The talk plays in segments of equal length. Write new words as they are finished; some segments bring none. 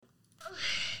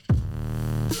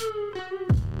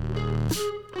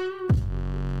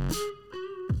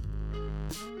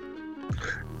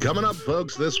Coming up,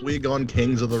 folks, this week on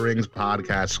Kings of the Rings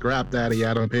podcast, Scrap Daddy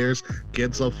Adam Pearce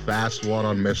gets a fast one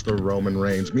on Mr. Roman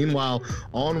Reigns. Meanwhile,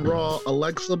 on Raw,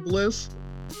 Alexa Bliss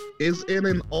is in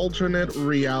an alternate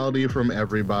reality from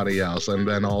everybody else. And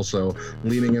then also,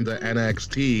 leaning into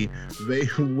NXT, they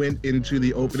went into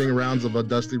the opening rounds of a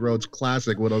Dusty Rhodes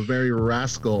Classic with a very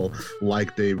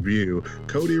Rascal-like debut.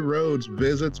 Cody Rhodes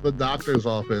visits the doctor's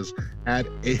office on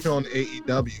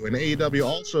AEW, and AEW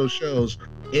also shows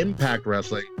Impact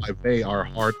Wrestling, like they are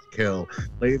hard to kill.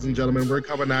 Ladies and gentlemen, we're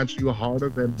coming at you harder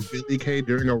than Billy Kay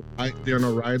during a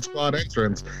Riot Squad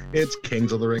entrance. It's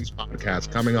Kings of the Rings podcast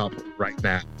coming up right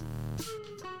now.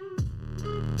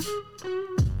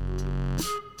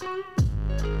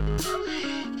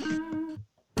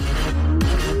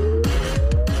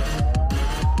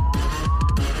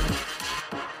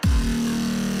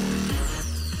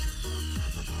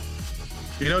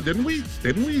 You know, didn't we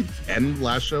end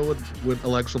last show with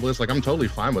Alexa Bliss? Like, I'm totally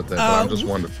fine with it, but I'm just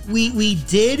wondering. We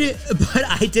did, but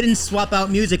I didn't swap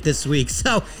out music this week,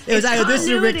 so it was either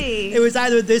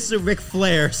this or Ric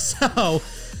Flair. So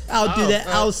I'll do that.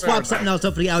 I'll swap something else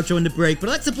up for the outro and the break. But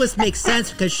Alexa Bliss makes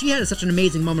sense because she had such an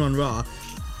amazing moment on Raw.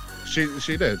 She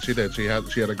did. She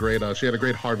had a great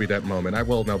Harvey Dent moment.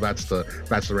 That's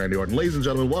the Randy Orton. Ladies and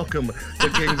gentlemen, welcome to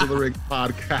Kings of the Ring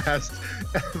podcast,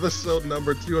 episode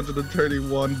number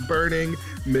 231, Burning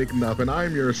McNuffin.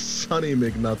 I'm your Sonny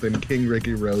McNuffin, King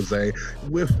Ricky Rose.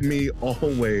 With me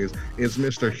always is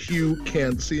Mr. Hugh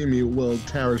Can't See Me, Will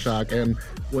Tarashak, and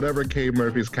whatever Kay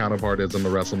Murphy's counterpart is in the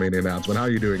WrestleMania announcement. How are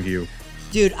you doing, Hugh?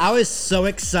 Dude, I was so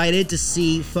excited to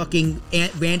see fucking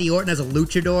Randy Orton as a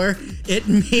luchador. It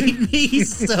made me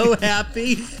so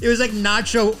happy. It was like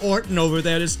Nacho Orton over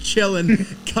there just chilling,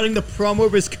 cutting the promo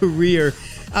of his career.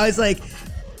 I was like,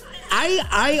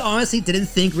 I honestly didn't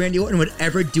think Randy Orton would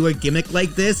ever do a gimmick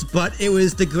like this, but it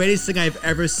was the greatest thing I've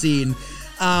ever seen.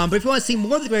 But if you want to see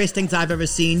more of the greatest things I've ever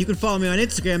seen, you can follow me on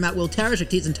Instagram at Will Tarashuk,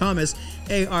 T's and Thomas,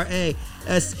 ARASHUK.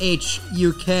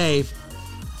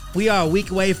 We are a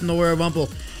week away from the Royal Rumble,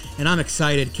 and I'm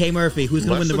excited. Kay Murphy, who's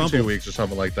going to win the Rumble? Less than 2 weeks or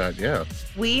something like that, yeah.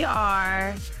 We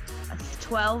are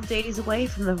 12 days away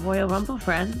from the Royal Rumble,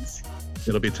 friends.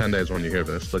 It'll be 10 days when you hear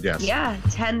this, but yes. Yeah,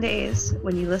 10 days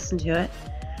when you listen to it.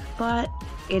 But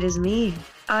it is me.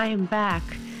 I am back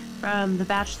from the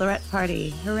Bachelorette party.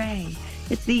 Hooray.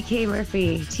 It's the Kay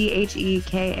Murphy,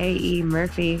 THEKAE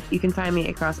Murphy. You can find me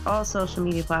across all social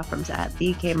media platforms at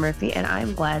the Kay Murphy, and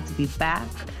I'm glad to be back.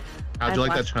 How'd you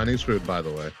like that Chinese food, by the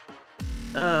way?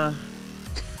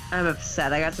 I'm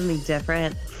upset. I got something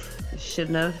different.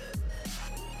 Shouldn't have.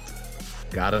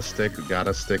 Gotta stick with your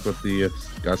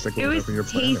plan. It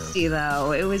was tasty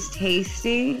though. It was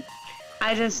tasty.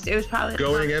 It was probably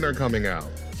going in or coming out.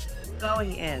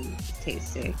 Going in,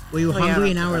 tasty. Were you hungry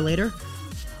an hour later?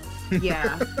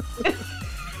 Yeah.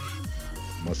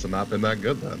 Must have not been that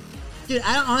good then. Dude,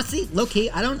 I don't honestly,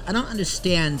 low-key, I don't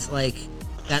understand like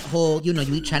that whole, you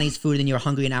eat Chinese food and then you're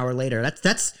hungry an hour later.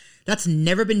 That's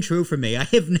never been true for me. I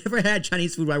have never had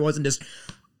Chinese food where I wasn't just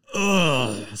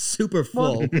super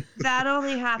full. Well, that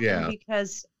only happened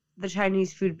because the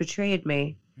Chinese food betrayed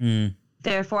me.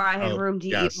 Therefore, I had room to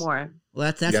eat more.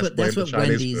 Well, that's what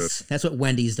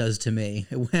Wendy's does to me.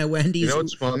 Wendy's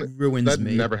ruins me. That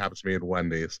never happens to me at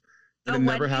Wendy's. And it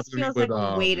never happens to me with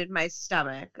like weight in my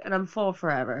stomach, and I'm full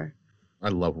forever. I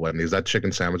love Wendy's. That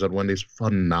chicken sandwich at Wendy's,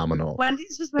 phenomenal.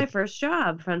 Wendy's was my first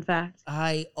job, fun fact.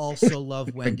 I also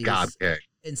love Wendy's. God, okay.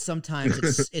 And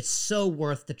sometimes it's so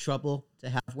worth the trouble to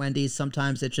have Wendy's.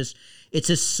 Sometimes it's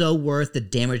just so worth the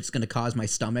damage it's going to cause my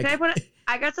stomach.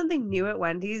 I got something new at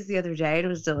Wendy's the other day, and it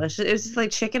was delicious. It was just like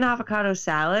chicken avocado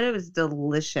salad. It was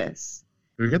delicious.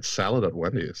 You get salad at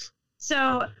Wendy's.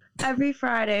 So every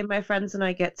Friday, my friends and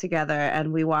I get together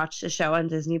and we watch a show on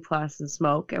Disney Plus and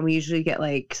smoke, and we usually get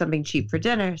like something cheap for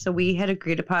dinner. So we had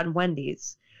agreed upon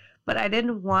Wendy's, but I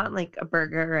didn't want like a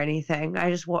burger or anything.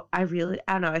 I don't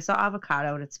know. I saw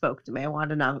avocado and it spoke to me. I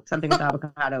wanted something with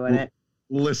avocado in it.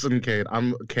 Listen, Kate,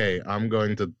 I'm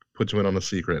going to put you in on a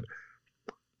secret.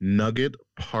 Nugget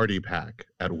party pack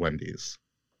at Wendy's.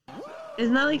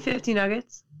 Isn't that like 50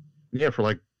 nuggets? Yeah, for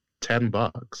like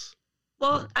 $10.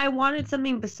 Well, I wanted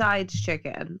something besides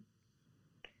chicken.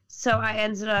 So I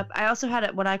also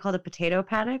had what I called a potato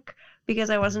panic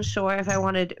because I wasn't sure if I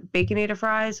wanted Baconator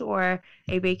fries or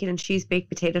a bacon and cheese baked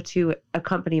potato to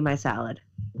accompany my salad.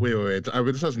 Wait.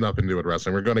 This has nothing to do with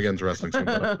wrestling. We're going to get into wrestling soon.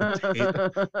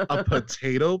 But a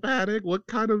potato panic? What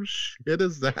kind of shit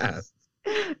is that?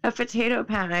 A potato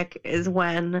panic is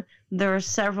when there are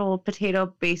several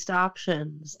potato-based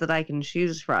options that I can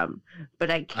choose from,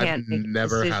 but I can't I've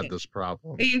never had this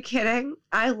problem. Are you kidding?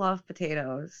 I love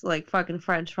potatoes, like fucking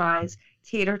French fries,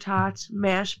 tater tots,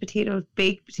 mashed potatoes,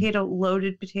 baked potato,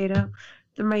 loaded potato.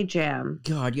 They're my jam.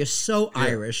 God, you're so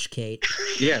Irish, Kate.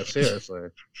 Yeah, seriously.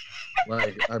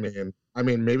 Like, I mean,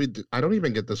 maybe I don't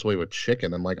even get this way with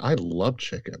chicken. I'm like, I love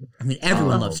chicken. I mean,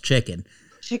 everyone loves chicken.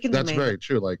 Chicken's That's amazing. very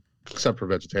true. Like, except for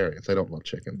vegetarians, they don't love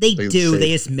chicken. They do. say-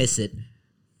 They just miss it.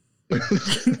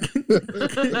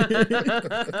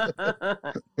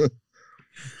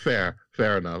 Fair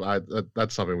enough.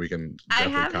 That's something we can I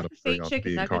definitely have kind of fake bring up chicken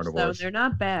being nuggets though. carnivores. They're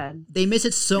not bad. They miss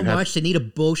it so You have- much, they need a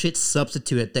bullshit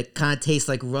substitute that kind of tastes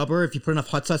like rubber. If you put enough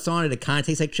hot sauce on it, it kind of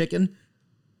tastes like chicken.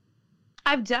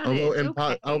 I've done Although, it. It's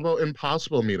okay. although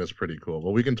impossible meat is pretty cool,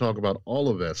 but we can talk about all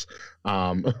of this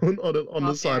on the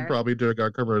Off side air. probably during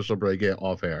our commercial break. Yeah,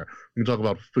 off air. We can talk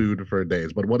about food for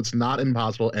days, but what's not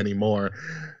impossible anymore?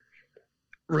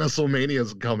 WrestleMania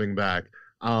is coming back.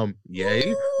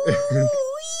 Yay!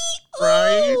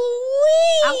 Right?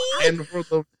 And for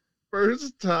the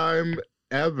first time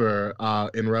ever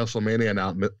in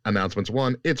WrestleMania announcements,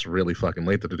 one, it's really fucking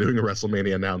late that they're doing a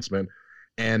WrestleMania announcement.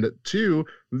 And two,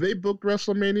 they booked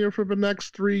WrestleMania for the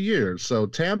next 3 years. So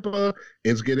Tampa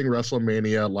is getting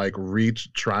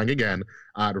WrestleMania trying again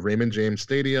at Raymond James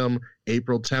Stadium,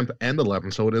 April 10th and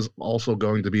 11th. So it is also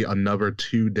going to be another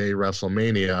 2-day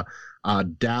WrestleMania.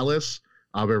 Dallas,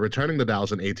 we're returning to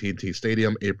Dallas in AT&T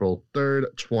Stadium, April 3rd,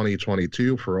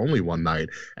 2022 for only one night.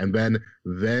 And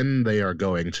then they are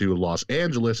going to Los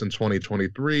Angeles in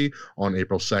 2023 on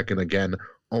April 2nd again.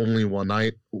 Only one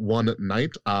night.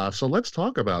 So let's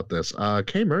talk about this.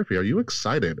 Kay Murphy, are you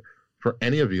excited for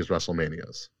any of these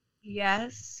WrestleManias?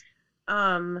 Yes.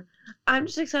 I'm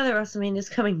just excited that WrestleMania is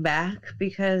coming back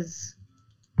because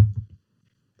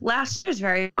last year was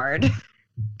very hard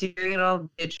doing it all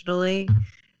digitally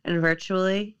and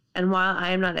virtually. And while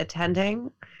I am not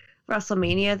attending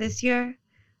WrestleMania this year,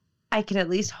 I can at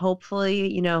least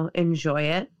hopefully, enjoy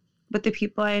it with the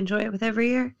people I enjoy it with every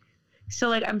year.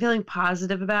 So I'm feeling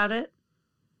positive about it.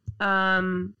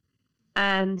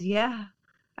 And yeah,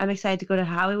 I'm excited to go to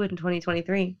Hollywood in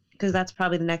 2023 because that's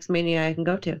probably the next Mania I can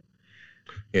go to.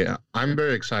 Yeah, I'm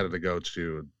very excited to go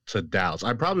to Dallas.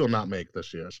 I probably will not make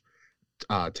this year's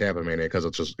Tampa Mania because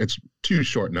it's too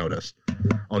short notice,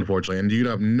 unfortunately. And you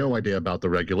have no idea about the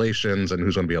regulations and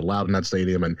who's going to be allowed in that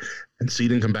stadium and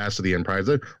seating capacity and price.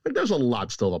 There's a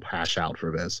lot still to hash out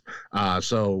for this.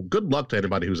 So good luck to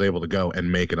anybody who's able to go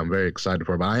and make it. I'm very excited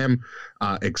for it. But I am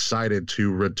excited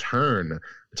to return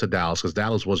to Dallas because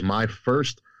Dallas was my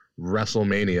first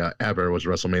WrestleMania ever. Was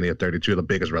WrestleMania 32, the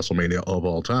biggest WrestleMania of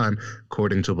all time,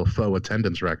 according to the faux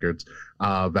attendance records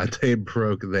that they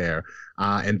broke there.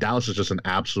 And Dallas is just an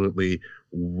absolutely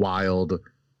wild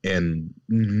and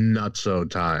nutso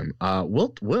time.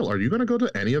 Will, are you going to go to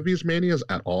any of these manias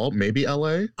at all? Maybe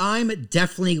LA? I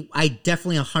definitely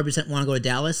 100% want to go to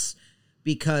Dallas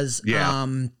because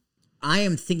I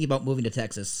am thinking about moving to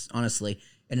Texas, honestly.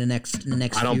 In the next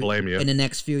I don't blame you. In the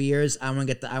next few years, I want to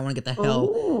get the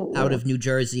hell out of New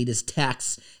Jersey, this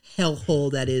tax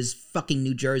hellhole that is fucking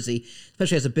New Jersey,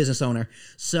 especially as a business owner.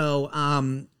 So,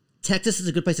 Texas is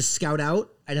a good place to scout out.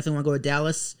 I definitely want to go to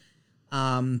Dallas.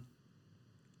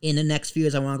 In the next few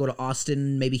years, I want to go to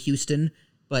Austin, maybe Houston,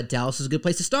 but Dallas is a good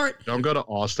place to start. Don't go to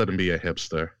Austin and be a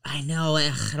hipster. I know.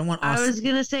 I don't want Austin. I was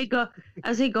gonna say go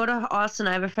to Austin.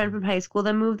 I have a friend from high school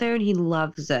that moved there and he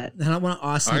loves it. I don't want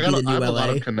Austin to I be the new have LA. a lot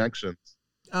of connections.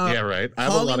 Yeah, right. I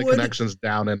have a lot of Hollywood- connections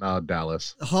down in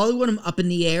Dallas. Hollywood, I'm up in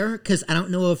the air because I don't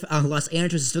know if Los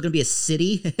Angeles is still going to be a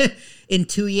city in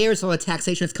 2 years. All the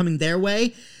taxation is coming their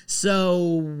way.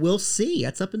 So we'll see.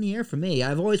 That's up in the air for me.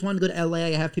 I've always wanted to go to LA.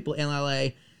 I have people in LA.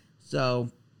 So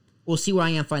we'll see where I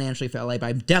am financially for LA. But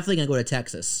I'm definitely going to go to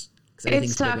Texas. It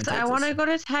sucks. I want to go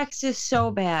to Texas so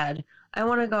bad. I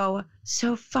want to go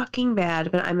so fucking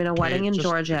bad, but I'm in a wedding in Just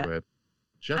Georgia. do it.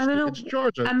 It's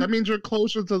Georgia. I'm- That means you're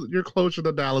closer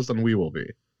to Dallas than we will be.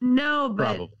 No, but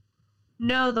Probably.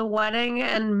 no, the wedding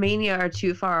and Mania are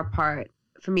too far apart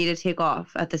for me to take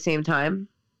off at the same time.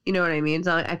 You know what I mean?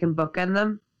 So I can bookend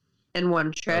them in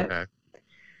one trip. Okay.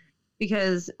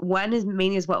 Because when is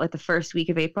Mania's the first week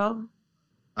of April?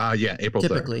 Yeah, April 3rd.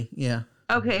 Typically, yeah.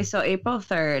 Okay, so April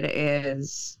 3rd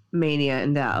is Mania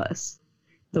in Dallas.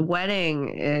 The wedding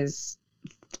is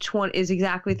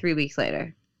exactly 3 weeks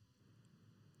later.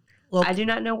 Well, I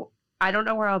don't know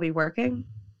where I'll be working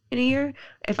in a year.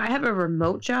 If I have a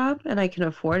remote job and I can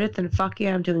afford it, then fuck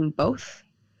yeah, I'm doing both.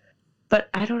 But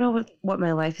I don't know what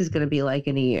my life is going to be like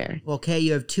in a year. well, okay,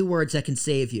 you have 2 words that can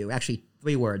save you. Actually,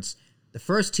 3 words. The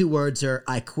first 2 words are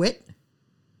I quit.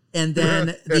 And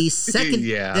then the second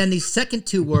Yeah. then the second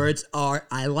 2 words are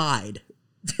I lied.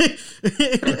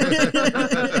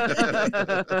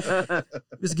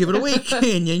 Just give it a week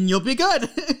and you'll be good.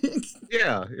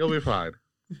 Yeah, you'll be fine.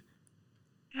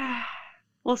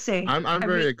 We'll see. I'm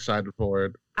very excited for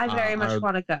it. I very much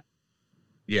want to go.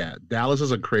 Yeah, Dallas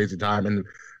is a crazy time, and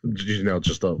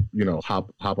just to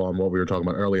hop on what we were talking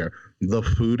about earlier. The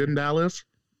food in Dallas,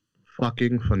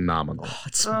 fucking phenomenal. Oh,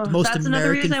 it's the most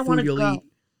American food you'll eat.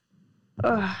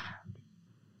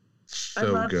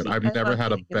 So good. I've never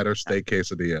had a better steak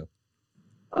quesadilla.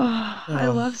 I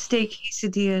love steak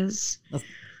quesadillas.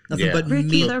 Nothing but Ricky,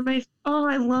 meat. they're my. Oh,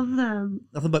 I love them.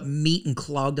 Nothing but meat and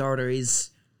clogged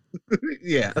arteries.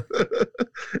 Yeah,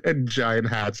 and giant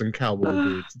hats and cowboy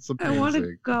boots. It's amazing. I want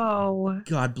to go.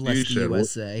 God bless the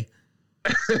USA.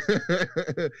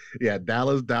 Yeah,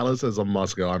 Dallas is a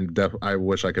must go. I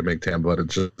wish I could make Tampa, but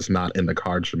it's just not in the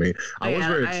cards for me. I was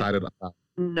very excited.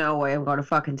 No way I'm going to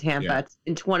fucking Tampa. Yeah. It's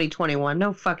in 2021.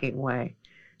 No fucking way.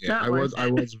 Yeah,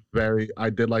 I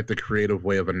did like the creative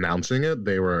way of announcing it.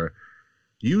 They were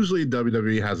usually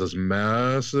WWE has this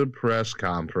massive press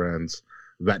conference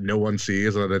that no one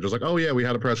sees, and they're just like, oh yeah, we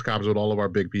had a press conference with all of our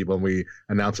big people and we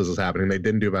announced this is happening. They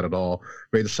didn't do that at all.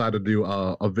 They decided to do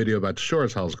a video that sure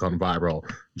as hell's gone viral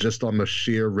just on the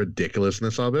sheer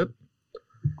ridiculousness of it.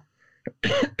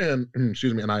 And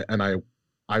excuse me, and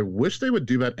I wish they would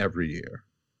do that every year.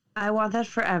 I want that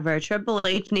forever. Triple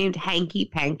H named Hanky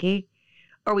Panky.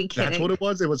 Are we kidding? That's what it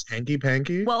was? It was Hanky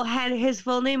Panky? Well, his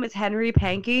full name is Henry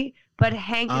Panky, but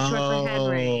Hank is short for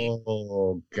Henry.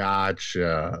 Oh,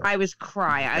 gotcha. I was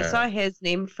crying. Yeah. I saw his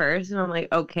name first, and I'm like,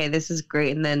 okay, this is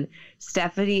great. And then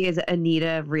Stephanie is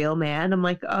Anita Real Man. I'm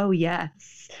like, oh,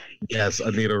 yes. Yes,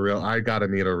 Anita Real. I got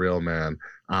Anita Real Man.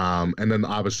 And then,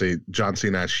 obviously, John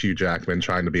Cena as Hugh Jackman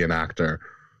trying to be an actor.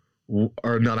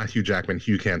 Or no, not Hugh Jackman.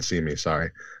 Hugh Can't See Me,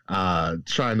 sorry.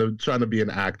 Trying to be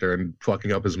an actor and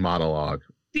fucking up his monologue.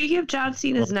 Speaking of John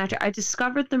Cena as an actor, I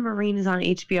discovered The Marines on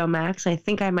HBO Max. I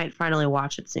think I might finally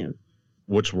watch it soon.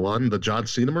 Which one? The John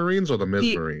Cena Marines or the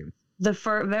Miz Marines? The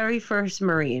very first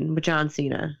Marine with John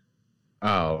Cena.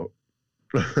 Oh.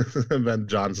 And then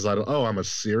John decided, oh, I'm a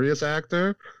serious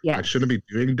actor? Yeah. I shouldn't be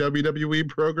doing WWE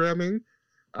programming?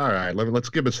 All right, let's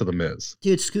give it to the Miz.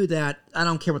 Dude, screw that. I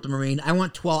don't care about the Marine. I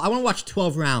want 12. I want to watch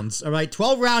 12 Rounds. All right,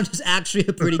 12 Rounds is actually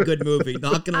a pretty good movie.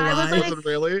 Not gonna lie. Was it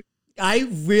really? I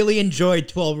really enjoyed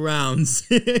 12 Rounds.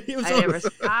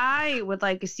 I would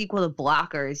like a sequel to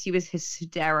Blockers. He was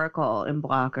hysterical in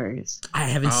Blockers. I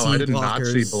haven't seen Blockers. I did not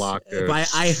see Blockers. But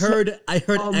I heard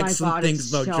excellent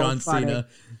things about so John funny. Cena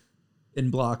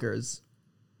in Blockers.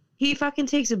 He fucking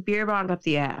takes a beer bong up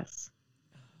the ass.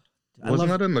 Wasn't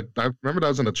that in the? I remember that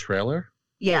was in the trailer.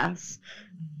 Yes.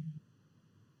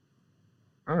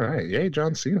 All right, yay,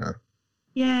 John Cena.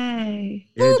 Yay.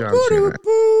 Yay, John Cena.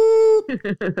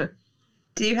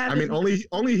 Do you have? I mean,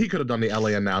 only he could have done the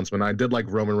LA announcement. I did like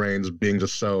Roman Reigns being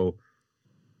just so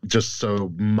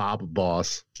mob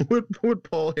boss with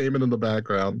Paul Heyman in the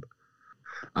background,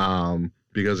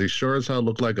 because he sure as hell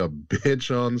looked like a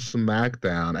bitch on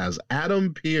SmackDown as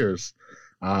Adam Pearce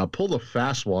pulled a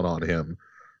fast one on him,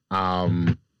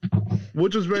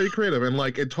 which is very creative, and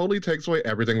like it totally takes away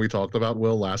everything we talked about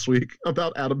last week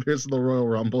about Adam Pearce in the Royal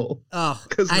Rumble. Oh,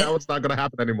 because now it's not going to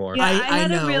happen anymore. Yeah, I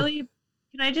know.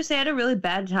 Can I just say I had a really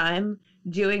bad time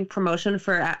doing promotion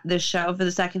for this show for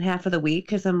the second half of the week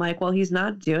because I'm like, well, he's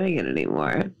not doing it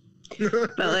anymore.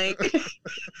 But like,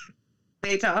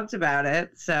 they talked about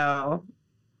it, so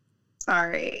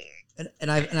sorry.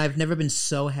 And I've never been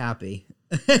so happy.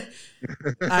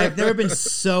 I've never been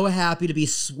so happy to be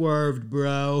swerved,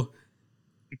 bro.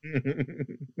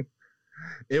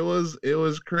 It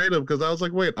was creative because I was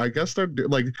like, wait, I guess they're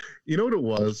like, you know what it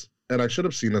was? And I should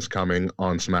have seen this coming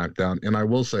on SmackDown. And I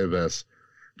will say this,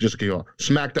 just keep on.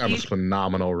 SmackDown is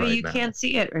phenomenal right now. But you can't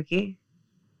see it, Ricky.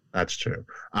 That's true.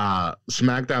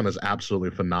 SmackDown is absolutely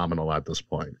phenomenal at this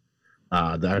point.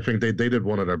 I think they did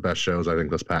one of their best shows, I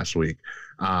think, this past week.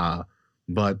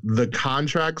 But the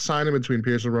contract signing between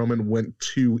Pearce and Roman went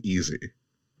too easy.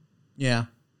 Yeah.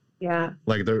 Yeah.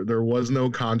 Like there was no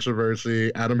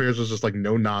controversy. Adam Pearce was just like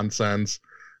no nonsense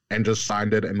and just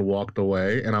signed it and walked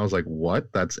away. And I was like,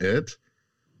 what? That's it?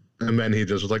 And then he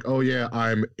just was like, oh yeah,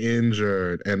 I'm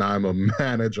injured and I'm a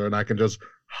manager and I can just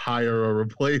hire a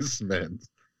replacement.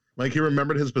 Like he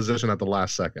remembered his position at the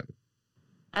last second.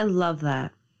 I love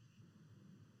that.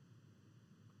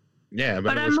 Yeah,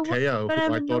 but it was KO, who I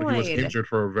thought he was injured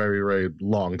for a very, very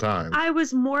long time. I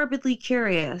was morbidly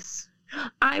curious.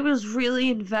 I was really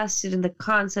invested in the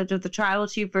concept of the tribal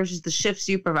chief versus the shift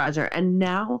supervisor, and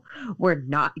now we're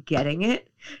not getting it,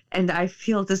 and I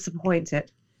feel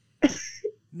disappointed.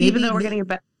 Even though we're getting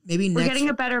getting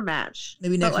a better match.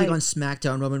 Maybe next week on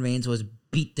SmackDown, Roman Reigns was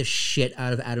beat the shit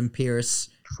out of Adam Pearce.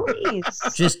 Please.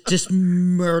 Just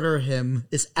murder him.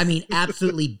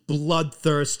 Absolutely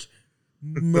bloodthirst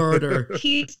murder.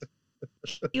 He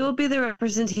will be the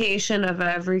representation of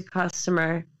every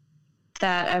customer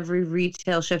that every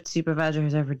retail shift supervisor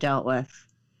has ever dealt with.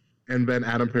 And then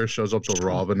Adam Pearce shows up to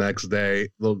Raw the next day,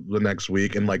 the next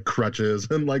week, in like crutches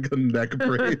and like a neck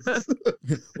brace.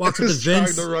 Walks up to Just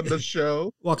Vince. trying to run the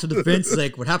show. Walks up to Vince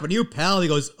like, "What happened to you, pal?" He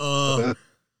goes,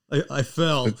 I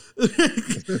fell."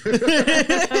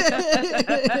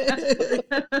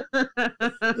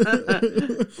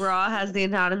 Raw has the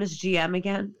anonymous GM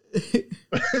again.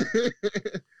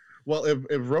 Well, if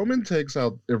Roman takes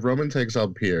out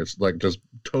Pierce, like just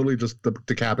totally just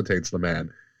decapitates the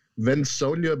man, then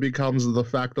Sonya becomes the de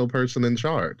facto person in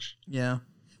charge. Yeah.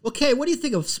 Okay, what do you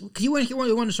think of? Cause you went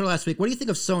on the show last week. What do you think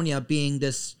of Sonya being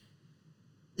this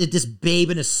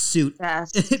babe in a suit,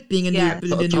 Yes. being a Yes.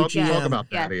 new Talk GM? about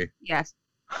Patty. Yes.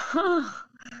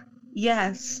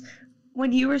 Yes.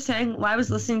 When you were saying, I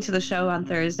was listening to the show on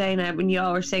Thursday, and when you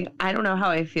all were saying, I don't know how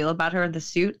I feel about her in the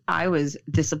suit, I was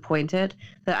disappointed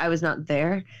that I was not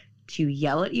there to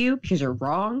yell at you because you're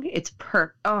wrong. It's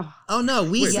Oh no,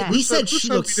 we said Who she said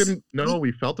looks. we didn't know how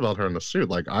we felt about her in the suit.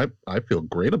 Like I feel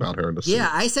great about her in the suit. Yeah,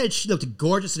 I said she looked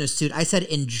gorgeous in a suit. I said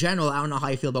in general, I don't know how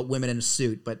I feel about women in a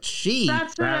suit, but she.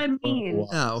 That's what I mean.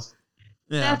 Oh,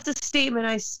 yeah. That's a statement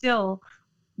I still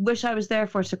wish I was there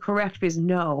for to correct, because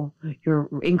no, you're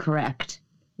incorrect.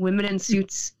 Women in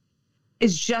suits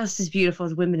is just as beautiful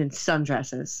as women in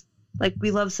sundresses. Like,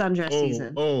 we love sundress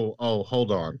season. Hold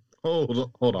on.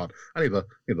 Hold on. I need to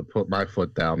put my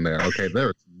foot down there. Okay,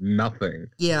 there's nothing.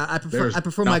 Yeah, I prefer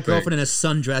my girlfriend in a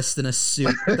sundress than a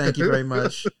suit. Thank you very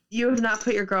much. You have not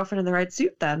put your girlfriend in the right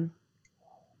suit then.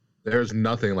 There's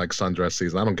nothing like sundress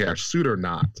season. I don't care, suit or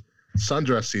not.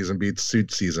 Sundress season beats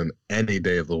suit season any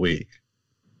day of the week.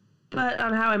 But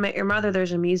on How I Met Your Mother,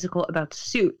 there's a musical about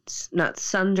suits, not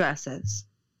sundresses.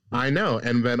 I know.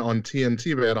 And then on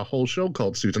TNT, they had a whole show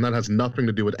called Suits, and that has nothing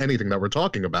to do with anything that we're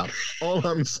talking about. All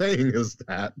I'm saying is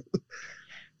that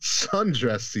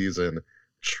sundress season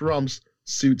trumps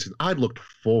suits. I looked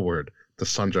forward to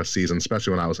sundress season,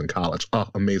 especially when I was in college. Oh,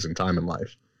 amazing time in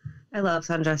life. I love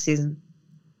sundress season.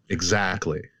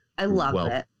 Exactly. I love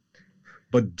it.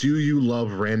 But do you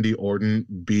love Randy Orton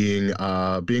being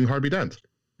Harvey Dent?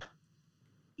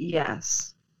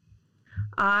 Yes.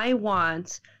 I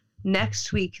want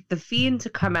next week the Fiend to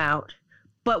come out,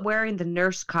 but wearing the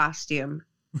nurse costume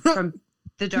from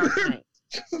The Dark Knight.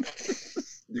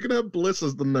 You can have Bliss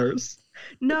as the nurse.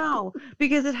 No,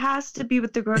 because it has to be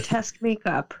with the grotesque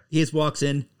makeup. He just walks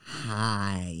in.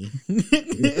 Hi.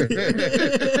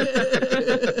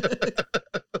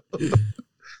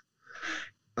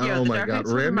 Oh my God,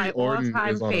 Randy my Orton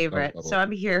all-time is on favorite, so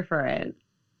I'm here for it.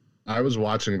 I was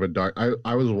watching The Dark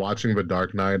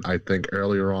Knight, I think,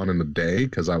 earlier on in the day,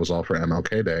 because I was all for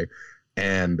MLK Day,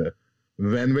 and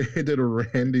then they did a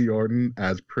Randy Orton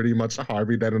as pretty much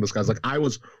Harvey Dent in disguise. Like, I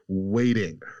was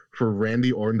waiting for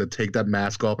Randy Orton to take that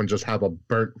mask off and just have a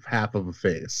burnt half of a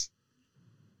face.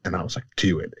 And I was like,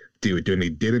 do it. And he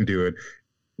didn't do it.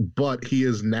 But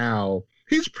he's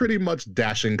pretty much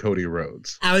dashing Cody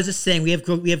Rhodes. I was just saying, we have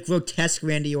grotesque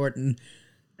Randy Orton.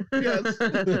 Yes.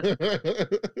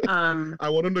 I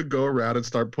want him to go around and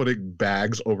start putting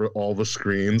bags over all the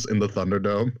screens in the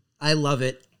Thunderdome. I love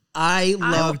it. I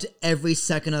loved every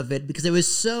second of it because it was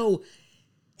so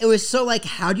like,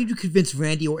 how did you convince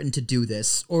Randy Orton to do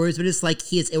this? Or is it just like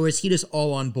he just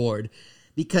all on board?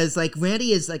 Because like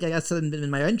Randy is, like I said in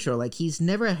my intro, like he's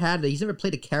never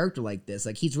played a character like this.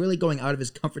 Like he's really going out of his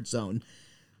comfort zone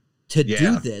to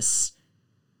do this.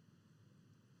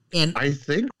 And I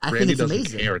think Randy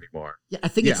doesn't care anymore. Yeah, I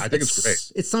think it's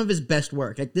great. It's some of his best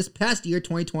work. Like this past year,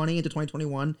 2020 into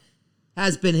 2021,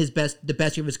 has been the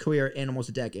best year of his career in almost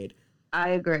a decade. I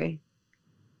agree.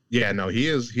 Yeah, no, he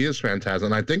is fantastic.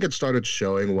 And I think it started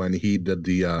showing when he did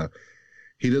the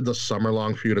summer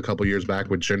long feud a couple years back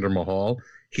with Jinder Mahal.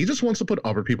 He just wants to put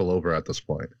other people over at this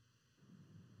point.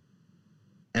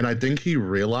 And I think he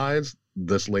realized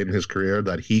this late in his career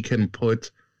that he can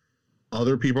put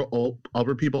other people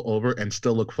over and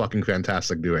still look fucking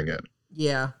fantastic doing it.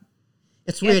 Yeah.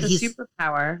 It's weird. He's a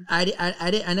superpower.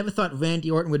 I never thought Randy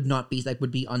Orton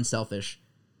would be unselfish.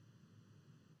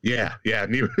 Yeah,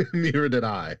 neither did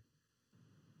I.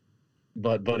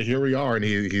 But here we are, and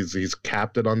he's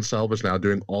Captain Unselfish now,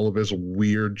 doing all of his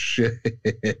weird shit.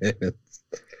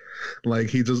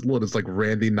 Like it's like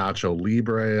Randy Nacho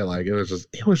Libre. Like he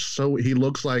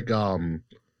looks like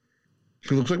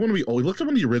he looks like one of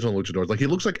the original luchadors. Like he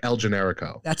looks like El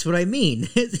Generico. That's what I mean.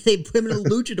 They put him in a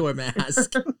luchador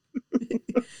mask.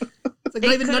 It's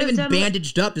like not even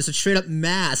bandaged up, just a straight up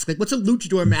mask. Like, what's a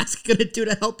luchador mask gonna do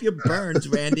to help your burns,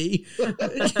 Randy?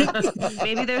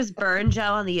 Maybe there's burn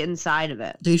gel on the inside of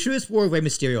it. They sure just wore a Rey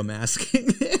Mysterio mask.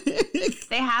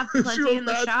 They have plenty in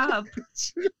the shop.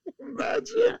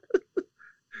 Imagine.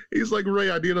 He's like,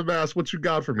 Ray, I need a mask. What you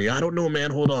got for me? I don't know,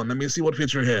 man. Hold on. Let me see what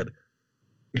fits your head.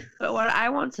 But what I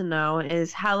want to know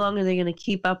is how long are they going to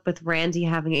keep up with Randy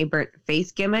having a burnt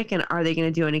face gimmick, and are they going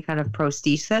to do any kind of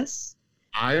prosthesis?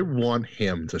 I want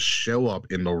him to show up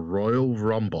in the Royal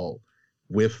Rumble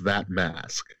with that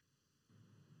mask.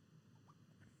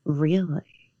 Really?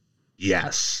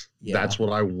 Yes. Yeah. That's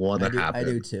what I want to happen. I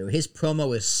do too. His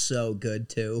promo is so good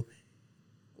too.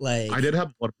 Like, I did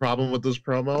have one problem with this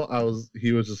promo.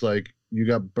 He was just like, you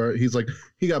got burned. He's like,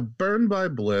 he got burned by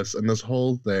Bliss and this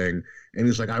whole thing. And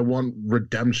he's like, I want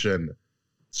redemption.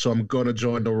 So I'm going to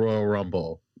join the Royal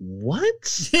Rumble.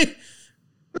 What?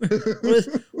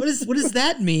 what does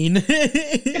that mean?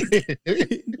 Yeah,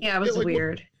 it was like,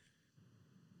 weird.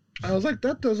 I was like,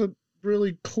 that doesn't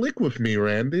really click with me,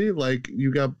 Randy. Like,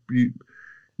 you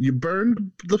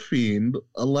burned the Fiend.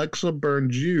 Alexa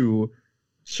burned you.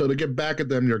 So to get back at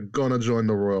them, you're going to join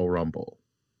the Royal Rumble.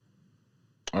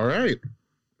 All right.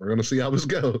 We're going to see how this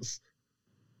goes.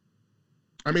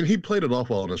 I mean, he played it off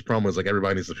well in his promo. It's like,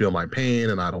 everybody needs to feel my pain,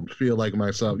 and I don't feel like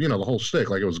myself. You know, the whole shtick.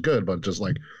 Like, it was good, but just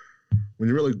like, when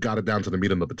you really got it down to the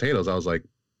meat and the potatoes, I was like,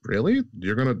 really?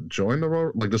 You're going to join the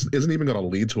Royal? Like, this isn't even going to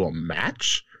lead to a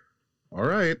match? All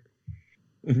right.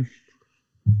 That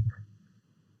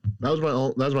was my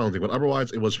only thing. But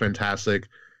otherwise, it was fantastic,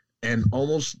 and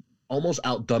almost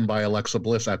outdone by Alexa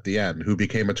Bliss at the end, who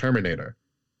became a Terminator.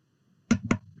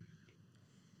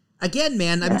 Again,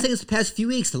 man, I've been saying this the past few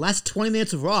weeks. The last 20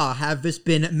 minutes of Raw have just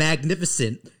been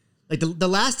magnificent. Like, the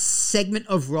last segment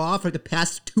of Raw for the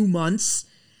past 2 months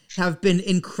have been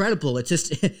incredible. It's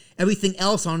just everything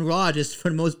else on Raw just, for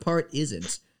the most part,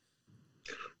 isn't.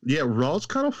 Yeah, Raw's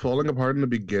kind of falling apart in the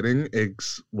beginning. In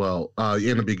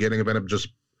the beginning, and then it just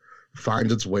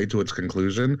finds its way to its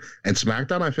conclusion. And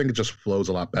SmackDown, I think, it just flows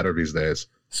a lot better these days.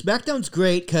 SmackDown's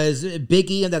great because Big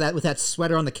E and that with that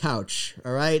sweater on the couch.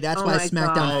 All right, that's why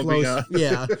SmackDown flows.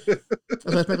 Yeah, that's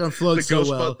why SmackDown flows so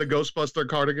well. The Ghostbuster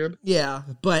cardigan. Yeah,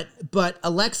 but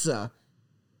Alexa,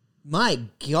 my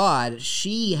God,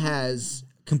 she has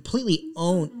completely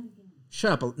owned.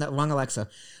 Shut up, wrong Alexa.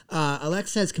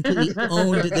 Alexa has completely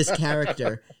owned this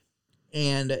character,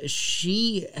 and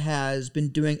she has been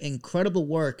doing incredible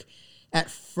work. At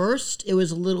first, it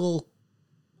was a little,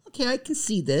 okay, I can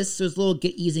see this. It was a little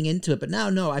easing into it, but now,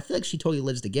 no, I feel like she totally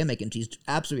lives the gimmick, and she's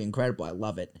absolutely incredible. I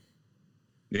love it.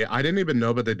 Yeah, I didn't even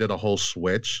know that they did a whole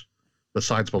switch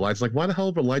besides the lights. Like, why the hell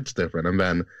are the lights different? And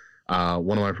then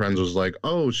one of my friends was like,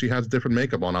 oh, she has different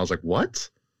makeup on. I was like, what?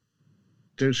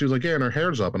 Dude, she was like, yeah, and her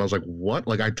hair's up. And I was like, what?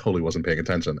 Like, I totally wasn't paying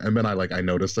attention. And then I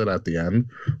noticed it at the end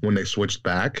when they switched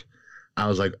back. I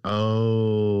was like,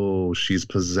 oh, she's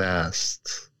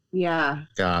possessed. Yeah.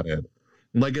 Got it.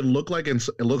 Like, it looked like an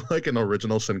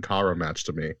original Sin Cara match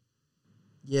to me.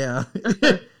 Yeah.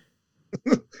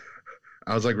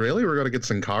 I was like, really? We're gonna get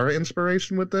Sin Cara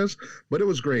inspiration with this? But it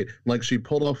was great. Like, she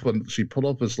pulled off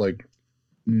this like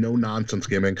no nonsense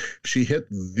gimmick. She hit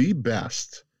the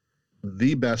best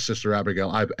Sister Abigail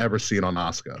I've ever seen on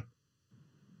Asuka.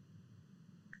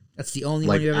 That's the only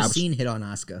one you've ever seen hit on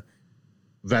Asuka.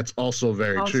 That's also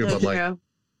very true. But like,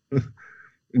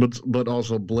 but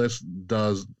also Bliss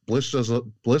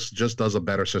just does a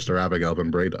better Sister Abigail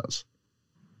than Bray does.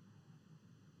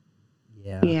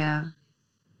 Yeah.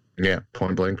 Yeah.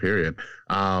 Point blank. Period.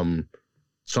 So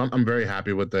I'm very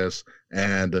happy with this,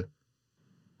 and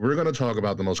we're going to talk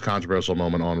about the most controversial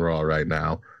moment on Raw right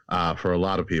now. For a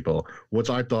lot of people, which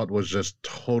I thought was just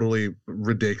totally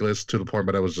ridiculous to the point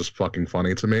that it was just fucking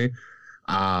funny to me.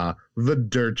 The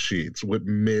dirt sheets with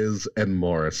Miz and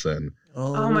Morrison.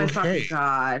 Oh my fucking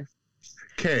God.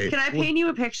 Okay. Can I paint you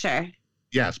a picture?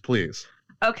 Yes, please.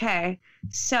 Okay.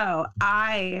 So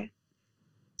how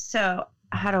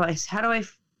do I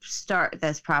start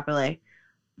this properly?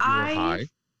 You were high?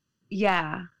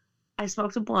 Yeah. I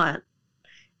smoked a blunt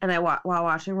and while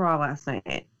watching Raw last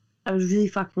night. I was really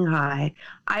fucking high.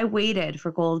 I waited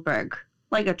for Goldberg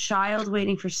like a child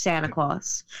waiting for Santa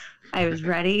Claus. I was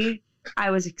ready.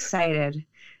 I was excited.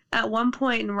 At one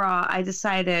point in Raw, I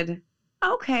decided,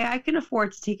 okay, I can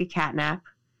afford to take a cat nap.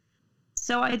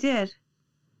 So I did.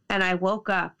 And I woke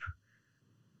up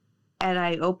and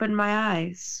I opened my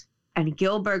eyes and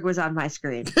Gilbert was on my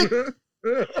screen. It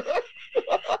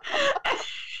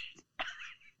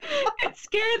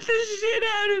scared the shit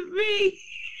out of me.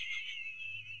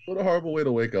 What a horrible way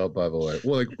to wake up, by the way.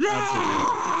 Well, like,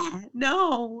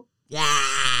 No.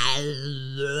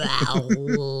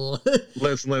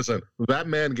 Listen. That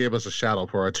man gave us a shout out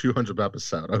for our 200th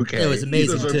episode. Okay, It was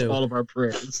amazing, he deserves too. all of our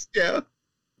praise. Yeah.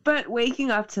 But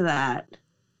waking up to that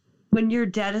when you're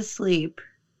dead asleep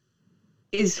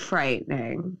is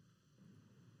frightening.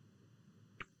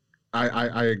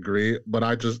 I agree, but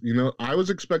I just I was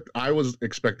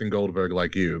expecting Goldberg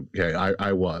like you. Okay,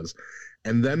 I was.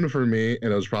 And then for me,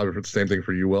 and it was probably the same thing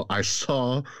for you, Will, I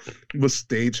saw the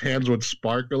stagehands with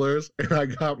sparklers, and I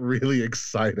got really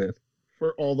excited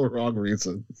for all the wrong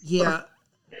reasons. Yeah.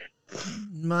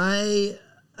 My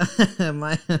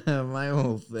my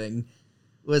whole thing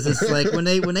was just like when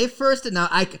they first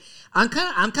announced, I'm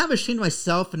kind of ashamed of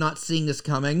myself for not seeing this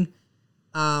coming.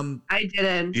 I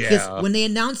didn't. Yeah. Because when they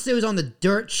announced it was on the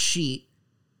dirt sheet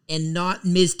and not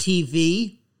Miz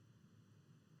TV,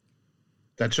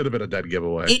 That should have been a dead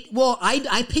giveaway.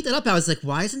 I picked it up. I was like,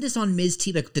 why isn't this on Miz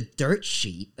TV, like the dirt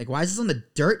sheet? Like, why is this on the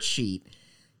dirt sheet,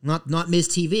 not Miz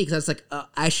TV? Because I was like,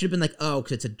 I should have been like, oh,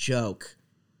 because it's a joke.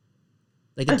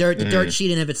 Like the dirt sheet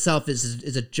in and of itself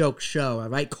is a joke show, all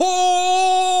right? Correct.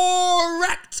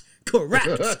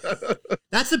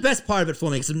 That's the best part of it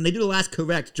for me, because when they do the last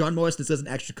correct, John Morrison says an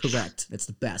extra correct. It's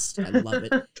the best. I love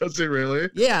it. Does he really?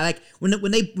 Yeah, like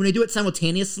when they do it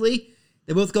simultaneously,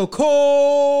 they both go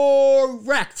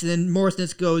correct, and then Morrison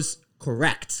just goes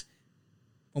correct.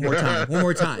 One more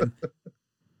time.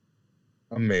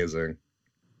 Amazing.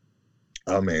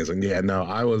 Yeah, no,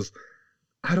 I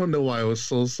don't know why I was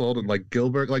so sold on like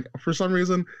Gilbert. Like for some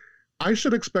reason, I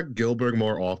should expect Gilbert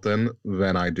more often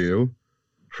than I do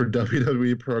for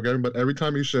WWE programming, but every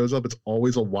time he shows up, it's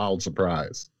always a wild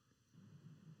surprise.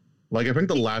 Like I think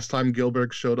the last time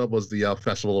Gilbert showed up was the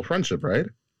Festival of Friendship, right?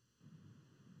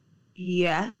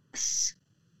 Yes.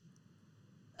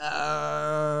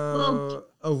 Around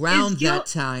that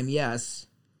time, yes.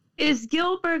 Is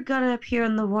Gilbert gonna appear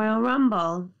in the Royal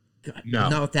Rumble? God, No,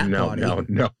 not with that no, body. no.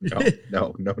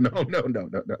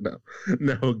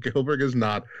 No, Gilbert is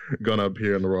not gonna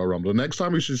appear in the Royal Rumble. The next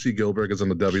time we should see Gilbert is in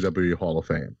the WWE Hall of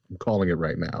Fame. I'm calling it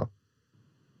right now.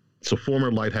 It's a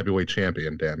former light heavyweight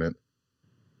champion, damn it.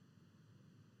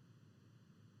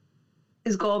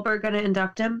 Is Goldberg gonna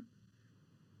induct him?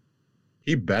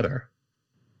 He better.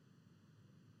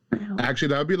 Actually,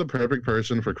 that would be the perfect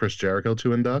person for Chris Jericho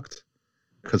to induct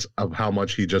because of how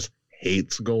much he just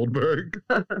hates Goldberg.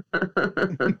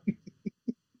 It'd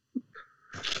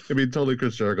be totally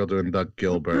Chris Jericho to induct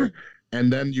Gilbert.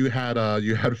 And then you had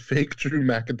fake Drew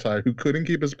McIntyre who couldn't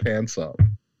keep his pants up.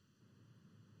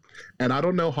 And I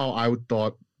don't know how I would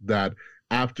thought that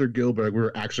after Gilbert, we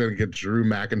were actually going to get Drew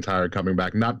McIntyre coming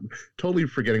back, not totally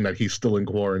forgetting that he's still in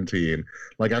quarantine.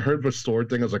 Like, I heard the sword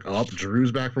thing. I was like, oh,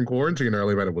 Drew's back from quarantine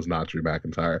early, but it was not Drew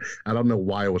McIntyre. I don't know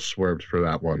why it was swerved for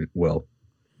that one, Will.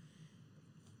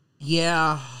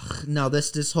 Yeah, no,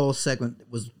 this whole segment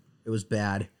was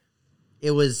bad.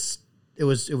 It was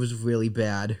really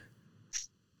bad.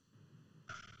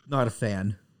 Not a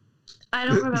fan. I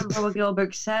don't remember what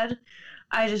Gilbert said.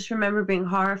 I just remember being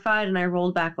horrified and I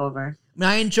rolled back over. I mean,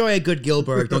 I enjoy a good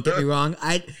Gilbert. Don't get me wrong.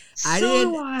 I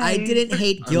didn't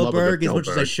hate Gilbert as much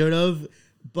as I should have,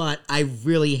 but I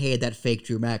really hated that fake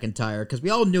Drew McIntyre because we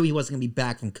all knew he wasn't going to be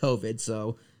back from COVID.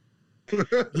 So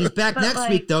he's back next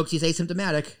week though because he's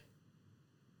asymptomatic.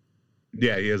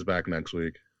 Yeah, he is back next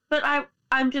week. But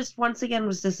I'm just once again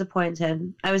was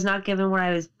disappointed. I was not given what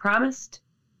I was promised,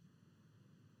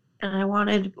 and I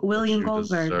wanted William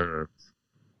Goldberg.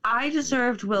 I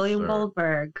deserved William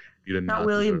Goldberg. You did not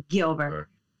William Gilbert.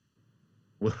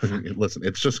 Listen,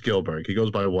 it's just Gilbert. He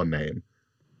goes by one name.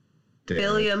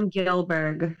 William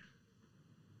Gilbert.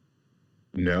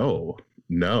 No,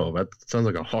 that sounds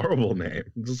like a horrible name.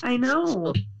 I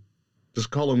know.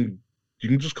 Just call him. You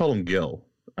can just call him Gil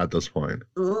at this point.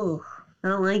 Ooh, I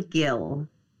don't like Gil.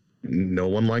 No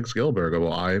one likes Gilbert.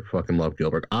 Well, I fucking love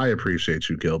Gilbert. I appreciate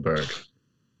you, Gilbert.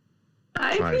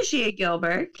 I appreciate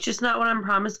Gilbert, just not when I'm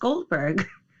promised Goldberg.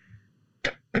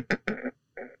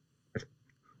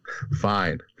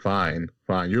 Fine.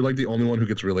 You're like the only one who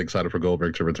gets really excited for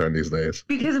Goldberg to return these days.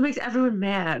 Because it makes everyone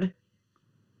mad.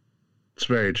 It's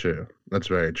very true. That's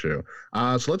very true.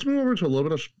 So let's move over to a little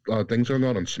bit of things going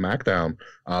on SmackDown.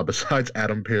 Besides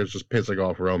Adam Pearce just pissing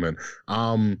off Roman.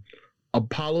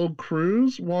 Apollo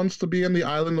Crews wants to be in the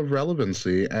Island of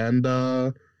Relevancy, and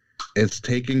it's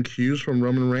taking cues from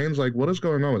Roman Reigns. Like, what is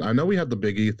going on? I know we had the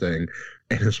Big E thing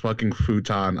and his fucking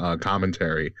futon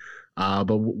commentary.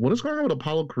 But what is going on with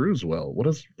Apollo Crews, Will? What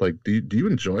is, like, do you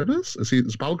enjoy this?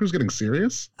 Is Apollo Crews getting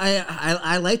serious?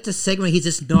 I like the segment. He's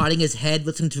just nodding his head,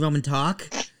 listening to Roman talk.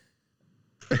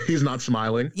 He's not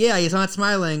smiling. Yeah, he's not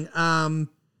smiling.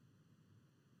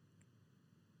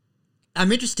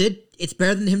 I'm interested. It's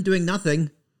better than him doing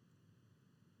nothing.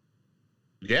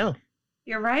 Yeah.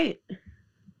 You're right.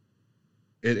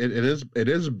 It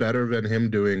is better than him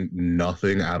doing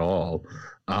nothing at all.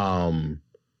 And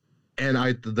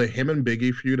the him and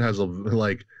Biggie feud has a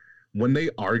like when they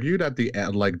argued at the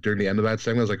end, like during the end of that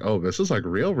segment, I was like, oh, this is like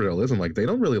real realism. Like they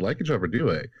don't really like each other, do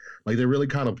they? Like they really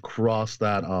kind of crossed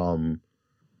that.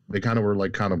 They kind of were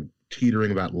like kind of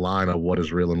teetering that line of what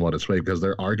is real and what is fake, because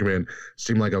their argument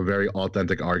seemed like a very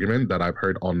authentic argument that I've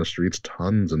heard on the streets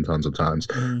tons and tons of times.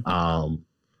 Mm-hmm.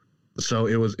 So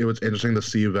it was interesting to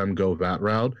see them go that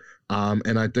route.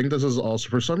 And I think this is also,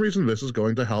 for some reason, this is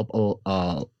going to help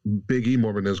Biggie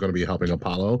more than it is going to be helping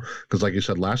Apollo. Because like you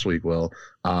said last week, Will,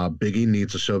 Biggie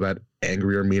needs to show that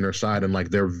angrier, meaner side. And like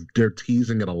they're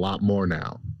teasing it a lot more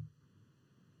now.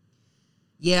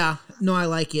 Yeah, no, I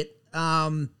like it.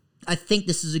 I think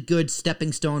this is a good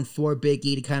stepping stone for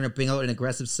Biggie to kind of bring out an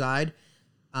aggressive side.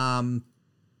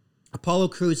 Apollo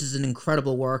Crews is an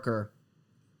incredible worker.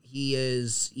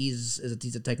 He's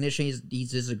a technician.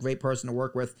 He's a great person to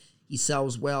work with. He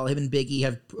sells well. Him and Biggie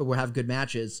have good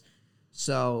matches.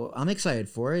 So I'm excited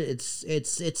for it. It's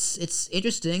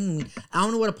interesting. I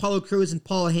don't know what Apollo Crews and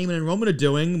Paul Heyman and Roman are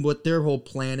doing, what their whole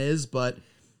plan is, but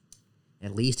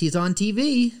at least he's on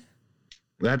TV.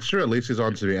 That's true. At least he's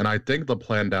on TV. And I think the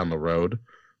plan down the road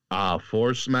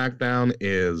for SmackDown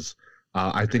is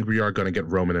I think we are going to get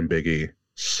Roman and Biggie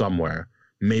somewhere.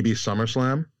 Maybe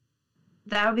SummerSlam.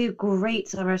 That would be a great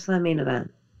SummerSlam main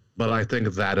event. But I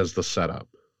think that is the setup.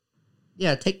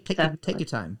 Yeah, take your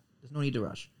time. There's no need to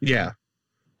rush. Yeah.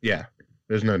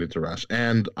 There's no need to rush.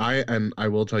 And I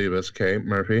will tell you this, Kay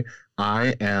Murphy,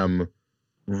 I am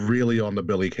really on the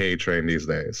Billie Kay train these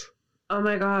days. Oh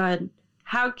my God.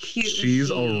 How cute She's is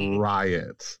she? A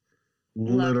riot.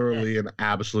 Literally an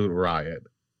absolute riot.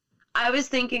 I was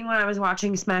thinking when I was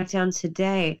watching SmackDown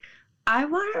today, I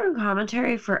want her in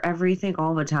commentary for everything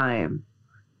all the time.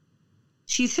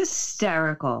 She's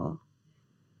hysterical.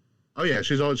 Oh yeah,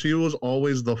 she was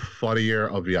always the funnier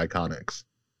of the Iconics.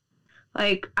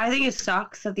 Like, I think it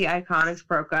sucks that the Iconics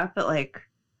broke up, but like,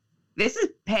 this is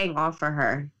paying off for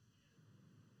her.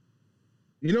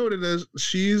 You know what it is?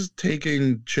 She's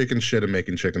taking chicken shit and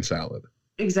making chicken salad.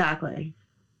 Exactly.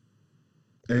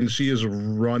 And she is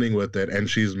running with it, and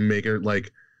she's making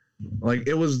like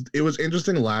it was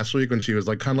interesting last week when she was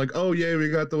like kind of like, oh yeah, we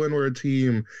got the win, we're a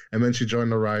team, and then she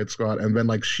joined the Riot Squad, and then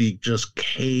like she just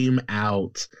came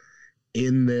out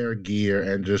in their gear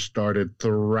and just started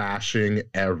thrashing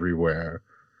everywhere.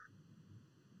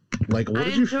 Like, what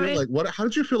did you feel like? How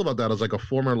did you feel about that as like a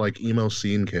former like emo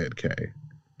scene kid, Kay?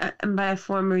 And by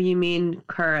former, you mean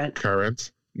current?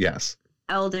 Current, yes.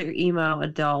 Elder emo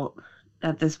adult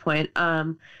at this point.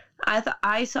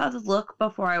 I saw the look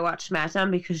before I watched SmackDown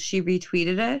because she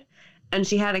retweeted it, and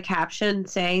she had a caption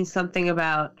saying something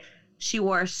about she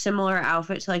wore a similar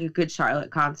outfit to like a Good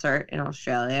Charlotte concert in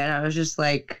Australia, and I was just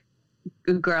like,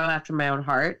 good girl after my own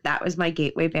heart. That was my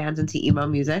gateway band into emo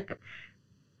music.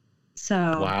 So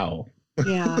wow,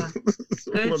 yeah,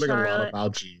 Good Charlotte. A lot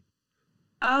about you.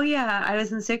 Oh yeah, I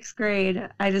was in 6th grade.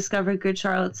 I discovered Good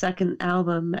Charlotte's second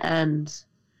album, and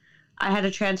I had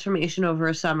a transformation over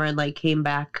a summer and like came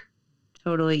back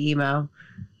totally emo.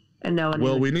 And no one.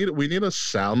 Well, we need a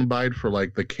soundbite for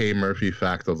like the Kay Murphy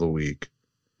fact of the week.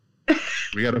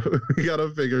 we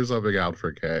gotta figure something out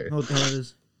for Kay. Oh, that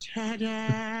is.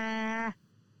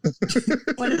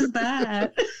 What is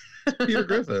that? Peter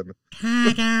Griffin.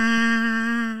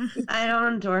 I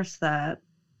don't endorse that.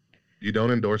 You don't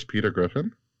endorse Peter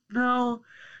Griffin? No,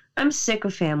 I'm sick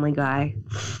of Family Guy.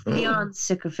 Beyond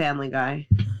sick of Family Guy.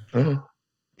 Oh.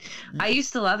 I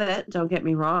used to love it, don't get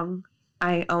me wrong.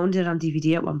 I owned it on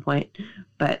DVD at one point,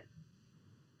 but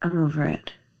I'm over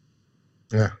it.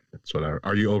 Yeah, that's whatever.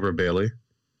 Are you over Bailey?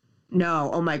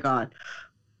 No, oh my God.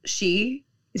 She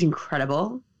is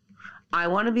incredible. I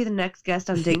want to be the next guest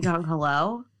on Ding Dong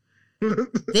Hello.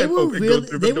 They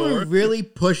were really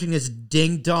pushing this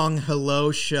Ding Dong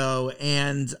Hello show,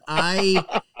 and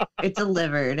it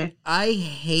delivered. I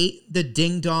hate the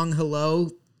Ding Dong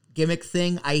Hello gimmick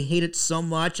thing. I hate it so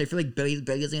much. I feel like Billy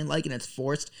doesn't like it, and it's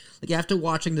forced. Like after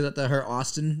watching her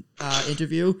Austin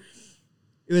interview,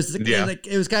 it was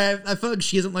it was kind of, I felt like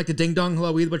she doesn't like the Ding Dong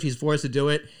Hello either, but she's forced to do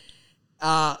it.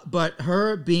 But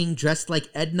her being dressed like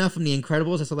Edna from The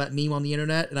Incredibles, I saw that meme on the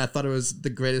internet, and I thought it was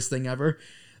the greatest thing ever.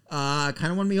 Kind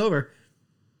of won me over.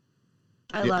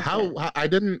 I love it.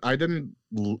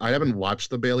 I haven't watched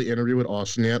the Bailey interview with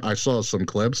Austin yet. I saw some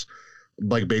clips,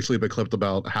 like basically the clip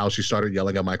about how she started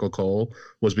yelling at Michael Cole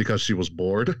was because she was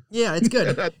bored. Yeah, it's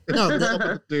good. No,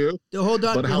 the whole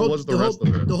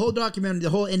documentary, the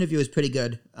whole interview is pretty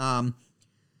good. I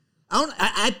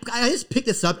I just picked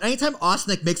this up. Anytime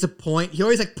Austin like makes a point, he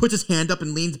always like puts his hand up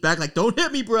and leans back like, "Don't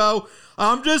hit me, bro.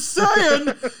 I'm just saying.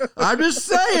 I'm just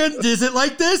saying. Is it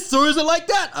like this or is it like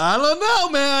that? I don't know,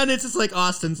 man." It's just like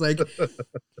Austin's like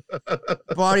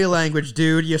body language,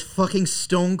 dude. You're fucking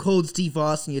stone cold Steve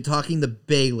Austin. You're talking to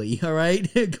Bailey, all right?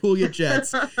 Cool your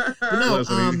jets. But no,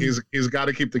 listen, he's got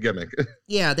to keep the gimmick.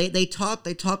 Yeah, they talk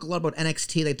a lot about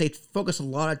NXT. They focus a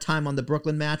lot of time on the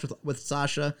Brooklyn match with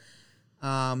Sasha.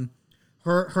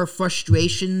 Her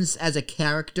frustrations as a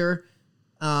character,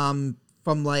 from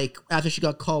like after she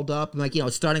got called up, and like, you know,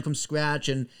 starting from scratch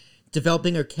and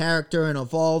developing her character and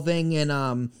evolving,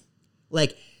 and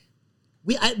like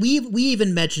we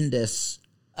even mentioned this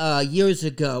years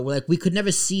ago, where like we could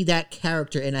never see that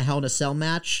character in a Hell in a Cell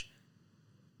match.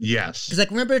 Yes, because like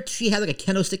remember she had like a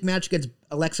kendo stick match against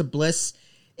Alexa Bliss,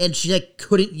 and she like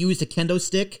couldn't use the kendo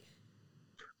stick.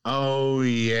 Oh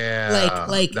yeah,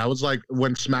 like that was like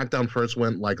when SmackDown first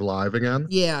went like live again.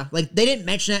 Yeah, like they didn't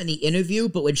mention that in the interview,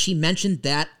 but when she mentioned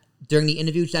that during the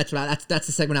interview, that's the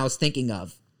segment I was thinking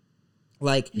of.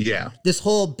 Like, yeah, this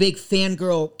whole big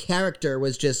fangirl character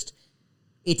was just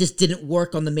didn't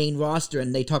work on the main roster,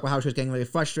 and they talk about how she was getting really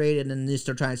frustrated, and then they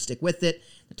started trying to stick with it.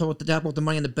 They talk about the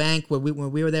Money in the Bank when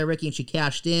we were there, Ricky, and she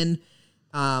cashed in.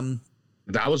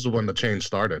 That was the one the change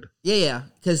started. Yeah,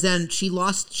 because then she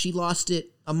lost it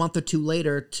a month or two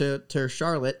later to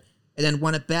Charlotte, and then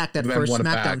won it back that first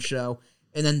SmackDown show,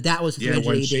 and then that was the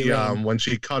 380-day reign. When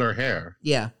she cut her hair.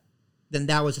 Yeah, then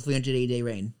that was the 380-day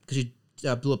reign because she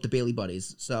blew up the Bailey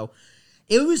buddies. So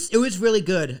it was really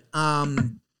good.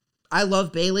 I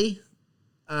love Bailey.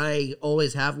 I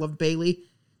always have loved Bailey.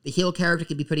 The heel character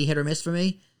can be pretty hit or miss for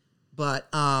me, but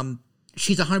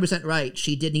she's 100% right.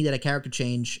 She did need that a character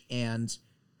change, and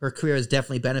her career has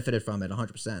definitely benefited from it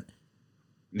 100%.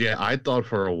 Yeah, I thought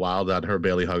for a while that her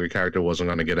Bailey Hugger character wasn't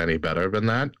going to get any better than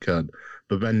that.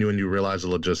 But then when you realize the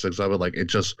logistics of it, like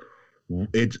it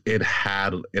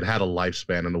had a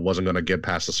lifespan and it wasn't going to get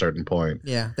past a certain point.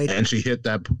 Yeah, and she hit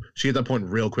that point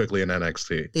real quickly in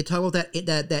NXT. They talk about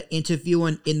that interview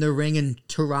in the ring in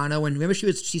Toronto, and remember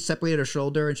she separated her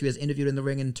shoulder and she was interviewed in the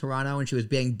ring in Toronto and she was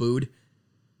being booed.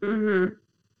 Mm-hmm.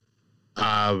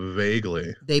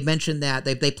 Vaguely. They mentioned that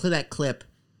they play that clip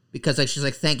because like she's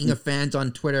like thanking her fans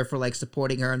on Twitter for like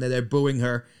supporting her, and they're booing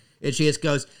her, and she just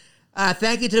goes,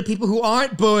 "Thank you to the people who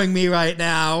aren't booing me right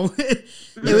now." It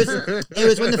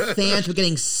was when the fans were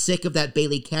getting sick of that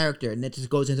Bailey character, and it just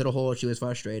goes into the whole she was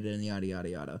frustrated and yada yada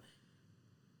yada.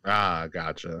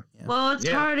 Gotcha. Yeah. Well, it's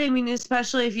hard. I mean,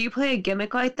 especially if you play a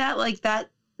gimmick like that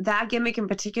gimmick in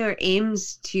particular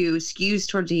skews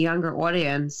towards a younger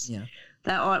audience. Yeah.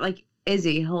 That like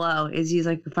Izzy. Hello, Izzy's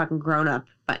like a fucking grown up,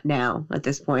 but now at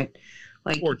this point,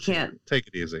 like you can't take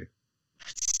it easy.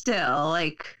 Still,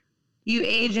 like you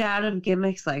age out of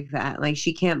gimmicks like that. Like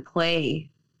she can't play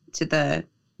to the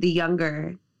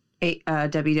younger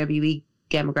WWE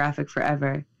demographic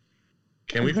forever.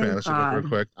 Can we fantasy real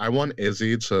quick? I want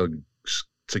Izzy to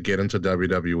get into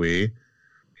WWE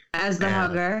as the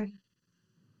hugger.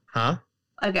 Huh?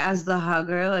 Like as the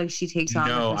hugger, like she takes on.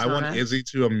 No, I want Izzy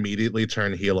to immediately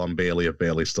turn heel on Bailey if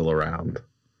Bailey's still around,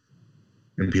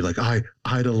 and be like, "I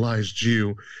idolized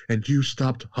you, and you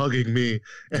stopped hugging me,"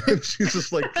 and she's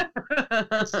just like,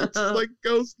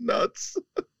 goes nuts.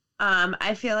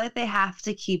 I feel like they have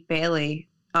to keep Bailey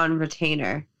on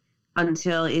retainer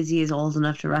until Izzy is old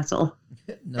enough to wrestle.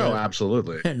 Oh,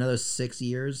 absolutely. Another 6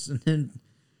 years, and then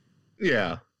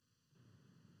yeah.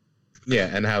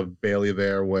 Yeah, and have Bailey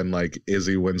there when like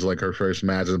Izzy wins like her first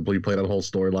match, and we play that whole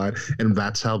storyline, and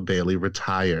that's how Bailey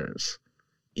retires.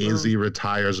 Izzy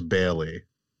retires Bailey.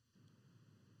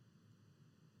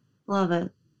 Love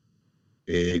it.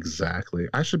 Exactly.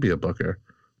 I should be a booker.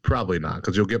 Probably not,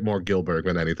 because you'll get more Gilbert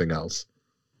than anything else.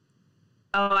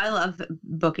 Oh, I love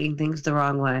booking things the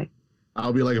wrong way.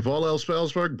 I'll be like, if all else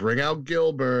fails, bring out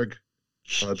Gilbert.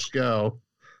 Let's go.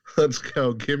 Let's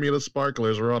go. Give me the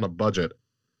sparklers. We're on a budget.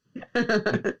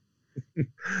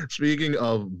 Speaking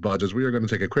of budgets, we are going to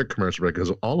take a quick commercial break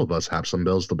because all of us have some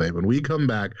bills to pay. When we come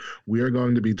back, we are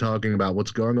going to be talking about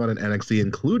what's going on in NXT,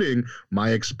 including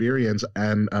my experience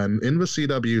and in the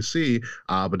CWC.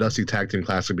 The Dusty Tag Team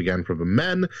Classic began for the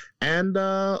men, and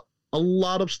a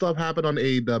lot of stuff happened on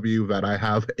AEW that I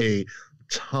have a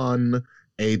ton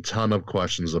of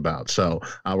questions about. So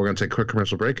we're going to take a quick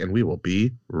commercial break, and we will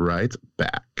be right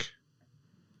back.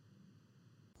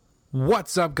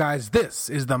 What's up, guys? This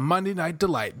is the Monday Night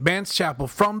Delight, Vance Chappell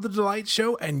from The Delight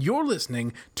Show, and you're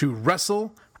listening to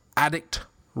Wrestle Addict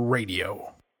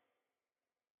Radio.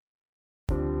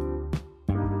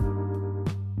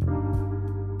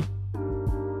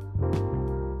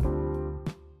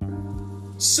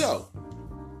 So,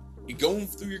 you're going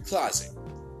through your closet,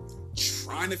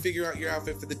 trying to figure out your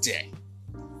outfit for the day.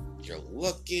 You're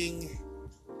looking,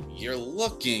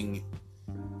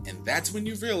 and that's when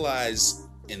you realize,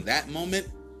 in that moment,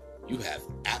 you have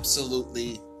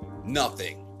absolutely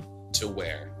nothing to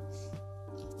wear.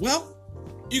 Well,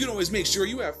 you can always make sure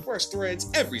you have fresh threads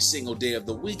every single day of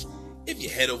the week if you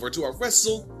head over to our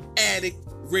Wrestle Addict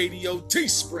Radio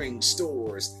Teespring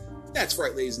stores. That's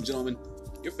right, ladies and gentlemen.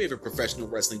 Your favorite professional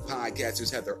wrestling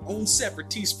podcasters have their own separate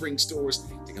Teespring stores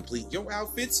to complete your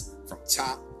outfits from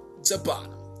top to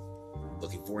bottom.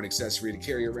 Looking for an accessory to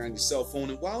carry around your cell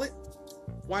phone and wallet?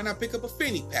 Why not pick up a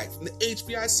fanny pack from the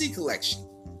HVIC collection?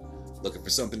 Looking for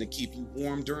something to keep you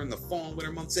warm during the fall and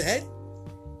winter months ahead?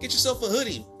 Get yourself a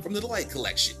hoodie from the Delight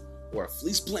collection or a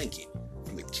fleece blanket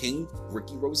from the King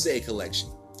Ricky Rose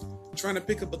collection. Trying to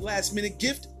pick up a last minute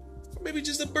gift or maybe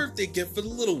just a birthday gift for the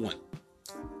little one?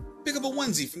 Pick up a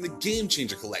onesie from the Game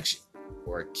Changer collection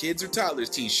or a kids or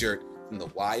toddlers t-shirt from the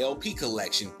YLP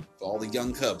collection for all the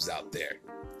young cubs out there.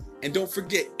 And don't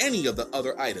forget any of the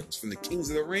other items from the Kings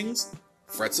of the Rings,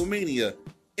 Fretzelmania,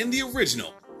 and the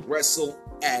original Wrestle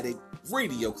Addict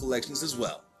Radio collections as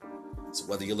well. So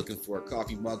whether you're looking for a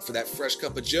coffee mug for that fresh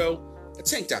cup of joe, a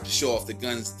tank top to show off the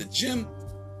guns at the gym,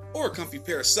 or a comfy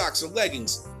pair of socks or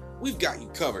leggings, we've got you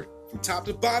covered from top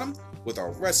to bottom with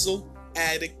our Wrestle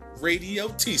Addict Radio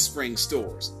Teespring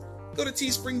stores. Go to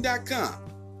teespring.com,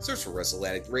 search for Wrestle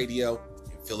Addict Radio,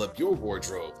 and fill up your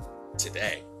wardrobe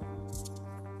today.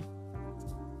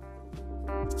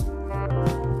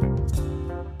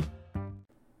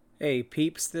 Hey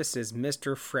peeps, this is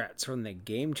Mr. Fretz from the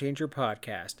Game Changer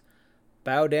podcast.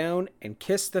 Bow down and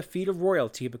kiss the feet of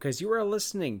royalty because you are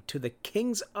listening to the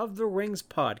Kings of the Rings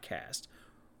podcast,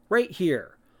 right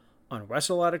here on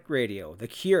Wrestle Addict Radio, the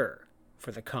cure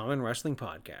for the common wrestling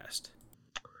podcast.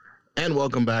 And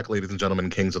welcome back, ladies and gentlemen,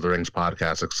 Kings of the Rings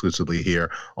podcast, exclusively here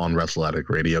on Wrestle Addict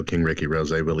Radio. King Ricky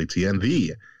Rose, Willie T, and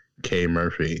the K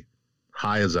Murphy,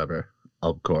 high as ever.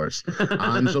 Of course.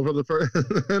 So for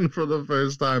the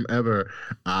first time ever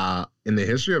in the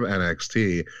history of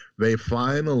NXT, they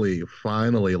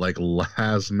finally, like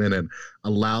last minute,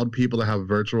 allowed people to have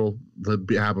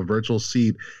a virtual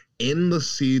seat in the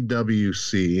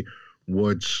CWC,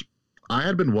 which I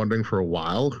had been wondering for a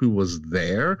while who was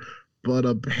there. But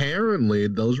apparently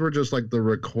those were just like the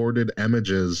recorded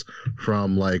images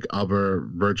from like other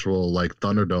virtual like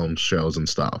Thunderdome shows and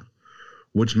stuff.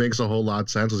 Which makes a whole lot of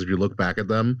sense, as if you look back at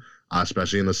them,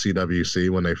 especially in the CWC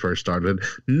when they first started,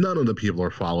 none of the people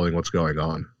are following what's going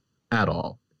on at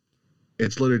all.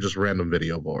 It's literally just random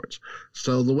video boards.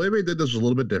 So the way they did this was a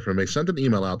little bit different. They sent an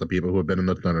email out to people who have been in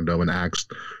the Thunderdome and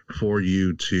asked for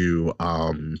you to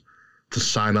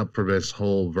sign up for this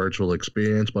whole virtual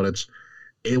experience, but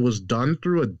it was done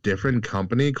through a different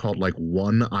company called like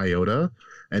One Iota.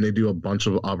 And they do a bunch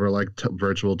of other like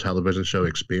virtual television show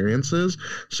experiences.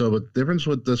 So the difference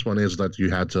with this one is that you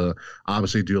had to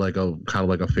obviously do like a kind of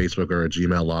like a Facebook or a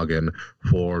Gmail login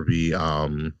for the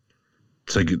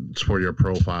for your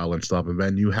profile and stuff, and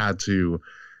then you had to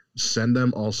send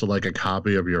them also like a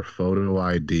copy of your photo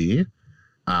ID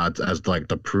as like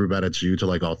to prove that it's you, to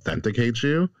like authenticate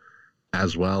you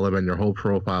as well, and then your whole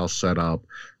profile set up.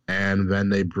 And then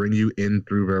they bring you in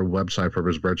through their website for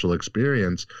this virtual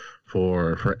experience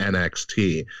for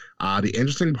NXT. The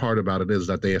interesting part about it is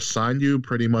that they assign you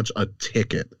pretty much a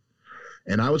ticket.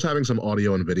 And I was having some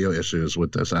audio and video issues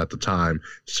with this at the time,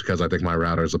 just because I think my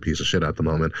router is a piece of shit at the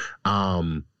moment.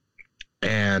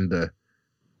 And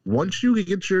once you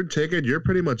get your ticket, you're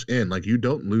pretty much in. Like, you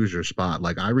don't lose your spot.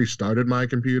 Like, I restarted my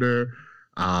computer.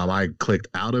 I clicked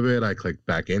out of it, I clicked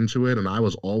back into it, and I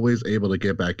was always able to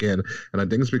get back in. And I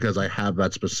think it's because I have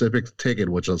that specific ticket,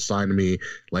 which assigned me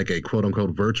like a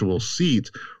quote-unquote virtual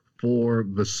seat for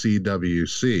the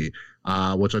CWC,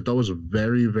 which I thought was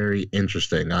very, very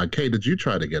interesting. Kay, did you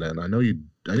try to get in? I know you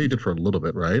did for a little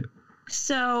bit, right?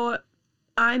 So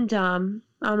I'm dumb.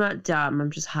 I'm not dumb.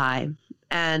 I'm just high.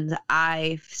 And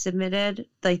I submitted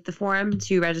like the form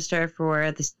to register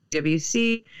for the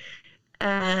CWC,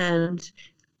 and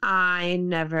I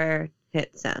never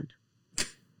hit send.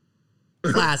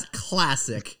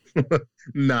 Classic.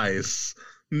 Nice.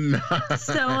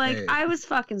 So, like, I was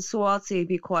fucking salty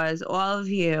because all of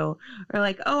you are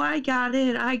like, oh, I got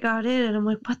in. And I'm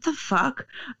like, what the fuck?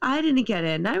 I didn't get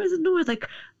in. I was annoyed. Like,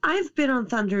 I've been on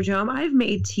Thunderdome. I've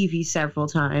made TV several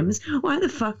times. Why the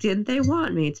fuck didn't they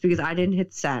want me? It's because I didn't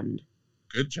hit send.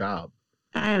 Good job.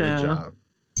 I know. Good job.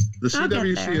 The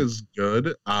CWC is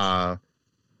good.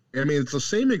 I mean, it's the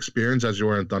same experience as you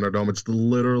were in Thunderdome. It's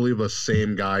literally the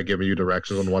same guy giving you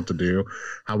directions on what to do.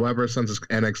 However, since it's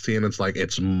NXT and it's like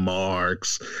it's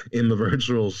marks in the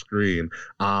virtual screen,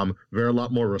 they're a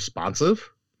lot more responsive.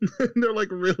 They're like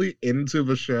really into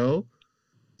the show,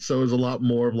 so there's a lot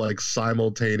more of like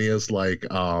simultaneous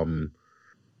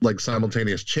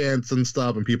simultaneous chants and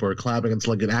stuff, and people are clapping. It's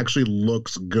like it actually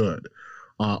looks good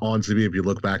on TV if you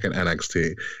look back at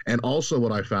NXT. And also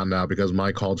what I found out, because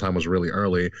my call time was really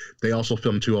early, they also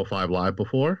filmed 205 Live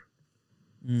before.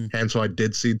 And so I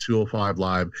did see 205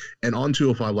 Live. And on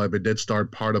 205 Live, it did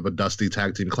start part of a Dusty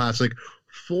Tag Team Classic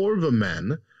for the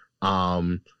men.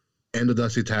 And the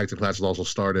Dusty Tag Team Classic also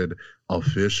started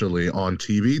officially on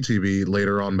TV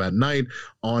later on that night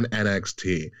on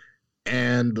NXT.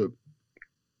 And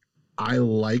I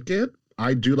like it.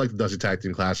 I do like the Dusty Tag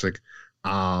Team Classic.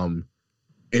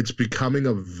 It's becoming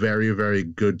a very, very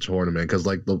good tournament because,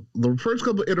 like, the first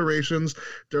couple of iterations,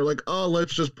 they're like, oh,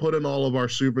 let's just put in all of our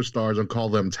superstars and call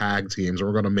them tag teams, and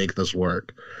we're going to make this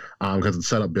work because it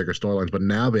set up bigger storylines. But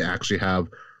now they actually have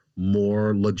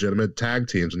more legitimate tag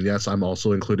teams. And, yes, I'm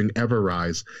also including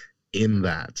Everrise in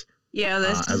that. Yeah,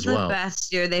 this is the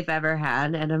best year they've ever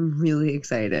had, and I'm really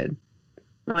excited.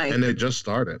 Like, and they just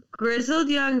started. Grizzled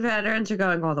young veterans are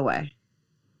going all the way.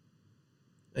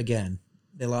 Again.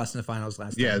 They lost in the finals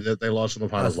last time. Yeah, they lost in the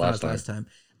finals last time.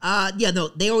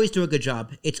 They always do a good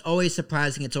job. It's always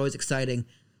surprising. It's always exciting.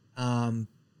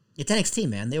 It's NXT,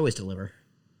 man. They always deliver.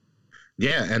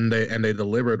 Yeah, and they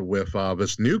delivered with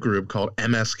this new group called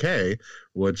MSK,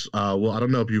 which, I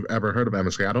don't know if you've ever heard of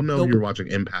MSK. I don't know if you're watching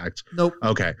Impact. Nope.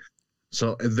 Okay.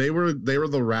 So they were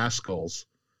the Rascals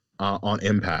on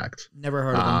Impact. Never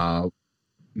heard of them.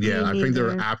 Yeah, I think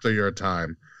they're after your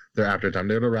time. They're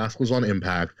the Rascals on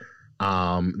Impact.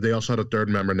 They also had a third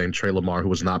member named Trey Lamar who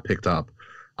was not picked up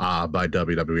by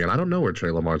WWE, and I don't know what Trey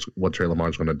Lamar's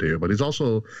going to do, but he's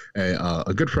also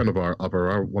a good friend of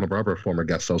one of our other former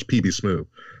guest hosts, PB Smooth.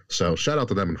 So shout out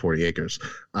to them in 40 Acres.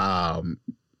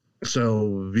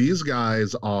 So these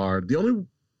guys are the only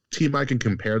team I can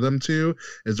compare them to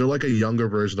is they're like a younger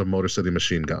version of Motor City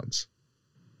Machine Guns.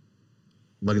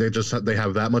 Like they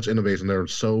have that much innovation. They're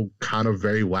so kind of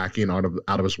very wacky and out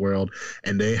of this world,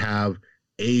 and they have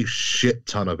a shit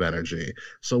ton of energy.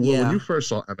 So when you first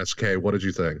saw MSK, what did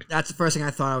you think? That's the first thing I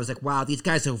thought. I was like, wow, these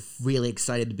guys are really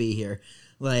excited to be here.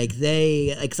 Like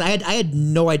because I had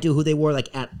no idea who they were, like,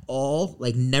 at all.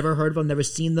 Like, never heard of them, never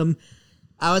seen them.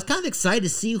 I was kind of excited to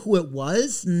see who it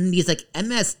was. And he's like,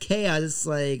 MSK. I was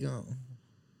like, oh,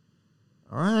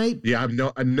 all right. Yeah,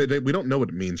 we don't know what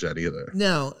it means yet either.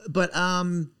 No, but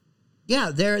yeah,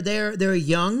 they're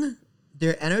young,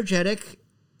 they're energetic,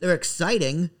 they're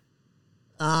exciting.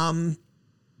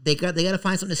 They got to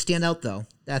find something to stand out, though.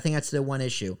 I think that's their one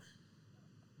issue.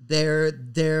 They're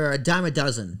a dime a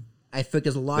dozen. I think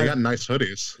there's a lot. They got nice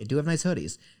hoodies. They do have nice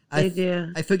hoodies. They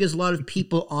do. I think there's a lot of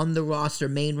people on the roster,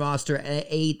 main roster,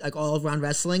 like all around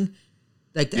wrestling.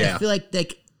 Like I feel like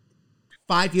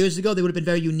 5 years ago they would have been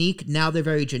very unique. Now they're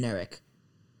very generic.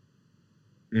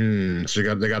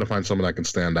 So they got to find someone that can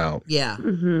stand out. Yeah,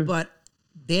 but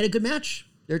they had a good match.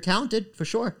 They're talented for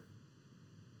sure.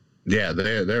 Yeah,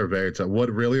 they're very tough.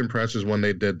 What really impressed is when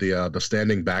they did the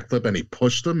standing backflip and he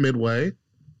pushed them midway.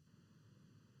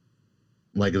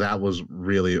 Like, that was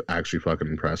really actually fucking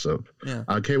impressive. Yeah.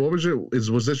 Okay, was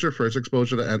this your first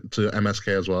exposure to MSK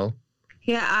as well?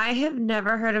 Yeah, I have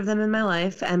never heard of them in my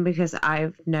life, and because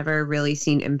I've never really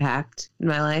seen Impact in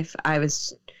my life, I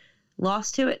was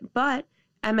lost to it. But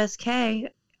MSK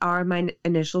are my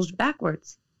initials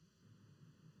backwards.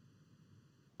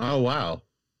 Oh, wow.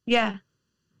 Yeah.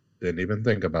 Didn't even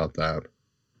think about that.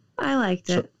 I liked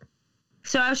it.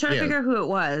 So I was trying to figure out who it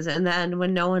was, and then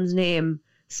when no one's name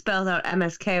spelled out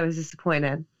MSK, I was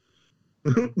disappointed.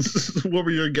 What were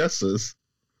your guesses?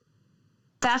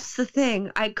 That's the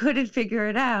thing. I couldn't figure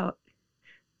it out.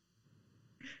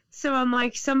 So I'm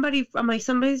like, somebody's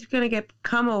gonna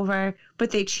come over, but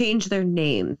they changed their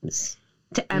names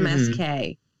to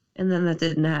MSK, and then that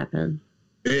didn't happen.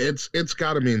 It's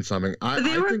got to mean something.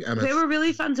 They were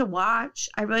really fun to watch.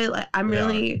 I'm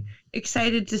really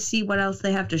excited to see what else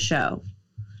they have to show.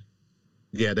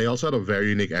 Yeah, they also had a very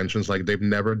unique entrance. Like, they've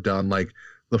never done like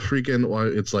the freaking.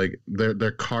 It's like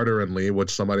they're Carter and Lee, which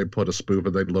somebody put a spoof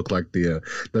and they look like that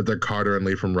they're Carter and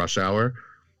Lee from Rush Hour.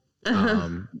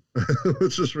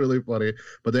 Which is really funny.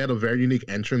 But they had a very unique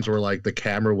entrance where like the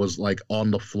camera was like on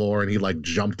the floor and he like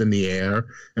jumped in the air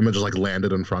and then just like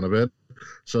landed in front of it.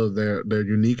 So they're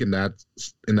unique in that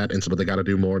instance, but they got to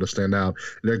do more to stand out.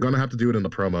 They're gonna have to do it in the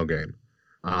promo game.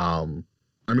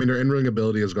 I mean, their in-ring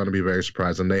ability is going to be very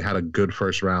surprising. They had a good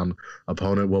first-round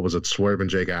opponent. What was it, Swerve and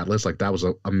Jake Atlas? Like, that was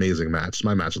an amazing match. It's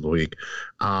my match of the week.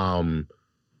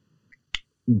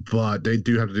 But they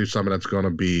do have to do something that's going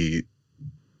to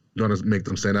make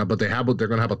them stand out. But they're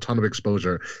going to have a ton of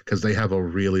exposure because they have a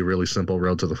really, really simple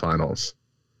road to the finals.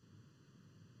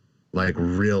 Like,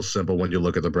 real simple when you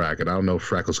look at the bracket. I don't know if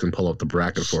Freckles can pull up the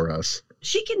bracket for us.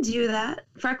 She can do that.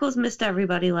 Freckles missed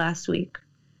everybody last week.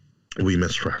 We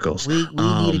missed Freckles. We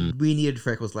needed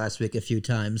Freckles last week a few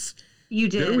times. You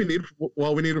did. We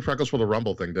needed Freckles for the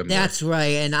Rumble thing, didn't we? That's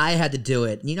right, and I had to do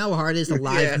it. You know how hard it is to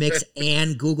live mix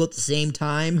and Google at the same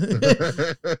time?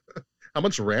 How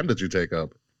much RAM did you take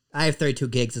up? I have 32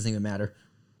 gigs, doesn't even matter.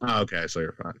 Oh, okay, so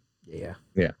you're fine. Yeah.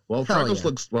 Yeah. Well, Freckles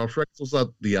looks at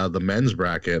the men's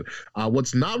bracket.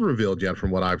 What's not revealed yet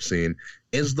from what I've seen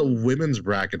is the women's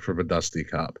bracket for the Dusty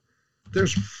Cup.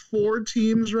 There's 4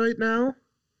 teams right now.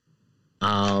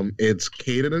 It's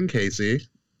Kaden and Casey.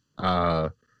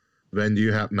 Then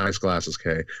you have nice glasses,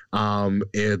 Kay.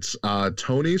 It's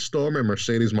Tony Storm and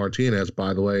Mercedes Martinez.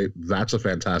 By the way, that's a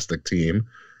fantastic team.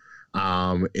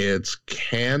 It's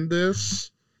Candice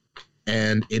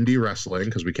and Indie Wrestling,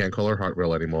 because we can't call her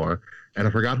Hartwell anymore. And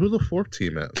I forgot who the 4th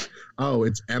team is. Oh,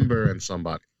 it's Ember and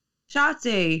somebody.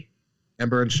 Shotzi.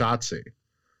 Ember and Shotzi.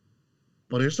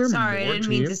 But is there Sorry, more I didn't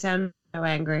mean to sound so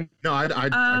angry. No, I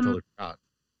totally forgot.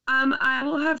 I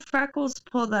will have Freckles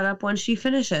pull that up when she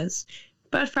finishes.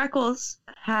 But Freckles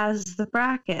has the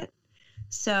bracket.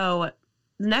 So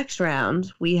the next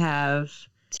round, we have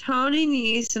Tony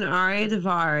Nese and Aria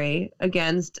Daivari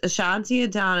against Ashanti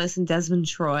Adonis and Desmond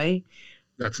Troy.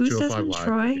 That's Who's 205 Desmond Live.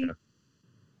 Troy?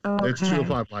 Yeah. Okay. It's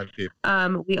 205 Live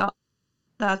people.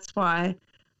 That's why.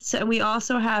 So we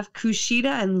also have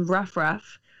Kushida and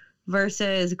Rough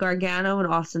versus Gargano and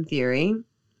Austin Theory.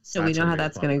 So we know how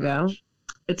that's going to go.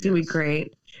 It's going to be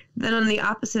great. Then on the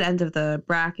opposite end of the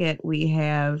bracket, we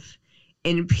have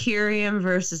Imperium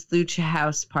versus Lucha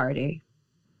House Party.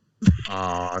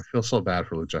 Oh, I feel so bad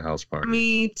for Lucha House Party.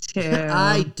 Me too.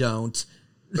 I don't.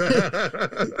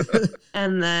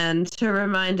 And then to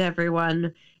remind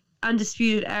everyone,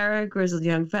 Undisputed Era, Grizzled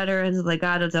Young Veterans,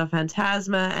 Legado del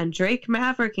Fantasma, and Drake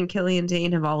Maverick and Killian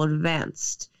Dane have all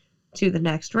advanced to the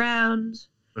next round.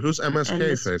 Who's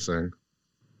MSK facing?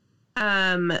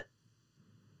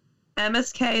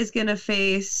 MSK is going to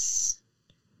face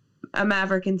a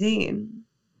Maverick and Dean.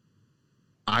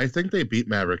 I think they beat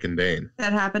Maverick and Dane.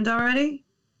 That happened already?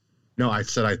 No, I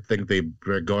said I think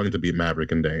they're going to beat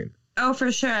Maverick and Dane. Oh,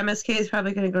 for sure. MSK is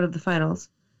probably going to go to the finals.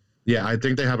 Yeah, I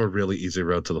think they have a really easy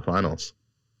road to the finals.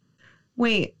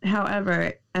 Wait,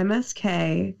 however,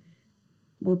 MSK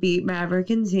will beat Maverick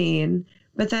and Dean,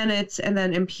 but then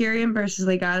then Imperium versus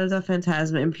Legado del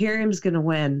Fantasma. Imperium's going to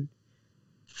win.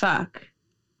 Fuck.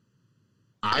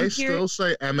 I still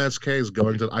say MSK is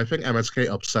going to... I think MSK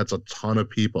upsets a ton of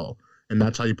people, and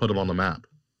that's how you put them on the map.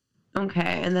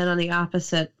 Okay, and then on the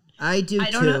opposite... I do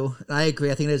too. I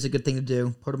agree. I think that's a good thing to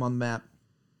do. Put them on the map.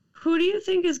 Who do you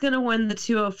think is going to win the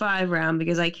 205 round?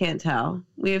 Because I can't tell.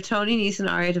 We have Tony Nese and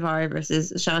Aria Daivari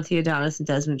versus Ashanti Adonis and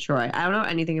Desmond Troy. I don't know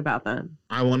anything about them.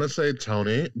 I want to say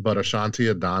Tony, but Ashanti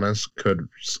Adonis could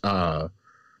the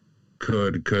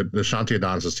Ashanti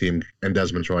Adonis' team and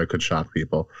Desmond Troy could shock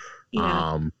people.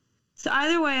 Yeah. So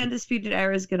either way, Undisputed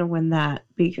Era is going to win that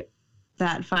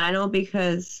final,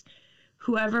 because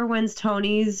whoever wins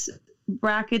Tony's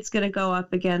bracket's going to go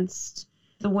up against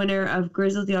the winner of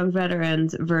Grizzled Young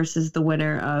Veterans versus the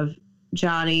winner of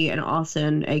Johnny and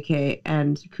Austin, aka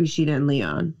and Kushida and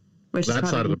Leon. That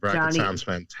side of the bracket sounds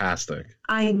fantastic.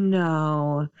 I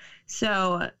know.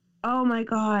 So, oh my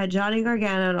God, Johnny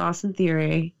Gargano and Austin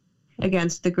Theory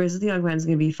against the Grizzled Young Veterans is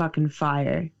going to be fucking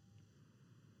fire.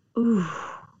 Ooh.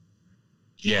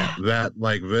 Yeah, that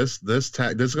this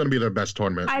is going to be their best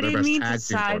tournament. I didn't mean to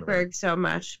sideberg so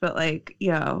much, but I'm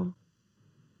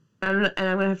going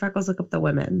to have Freckles look up the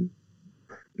women.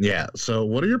 Yeah. So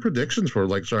what are your predictions for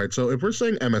so if we're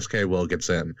saying MSK will gets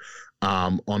in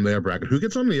on their bracket, who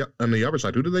gets on the other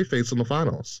side? Who do they face in the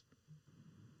finals?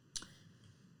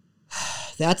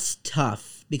 That's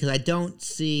tough because I don't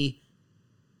see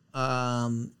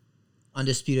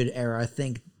Undisputed Era. I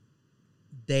think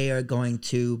they are going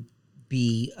to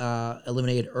be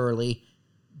eliminated early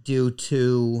due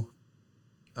to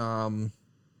Oni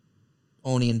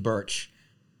and Birch.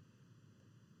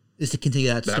 Is to continue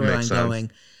that storyline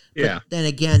going. Yeah. But then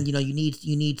again,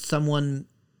 you need someone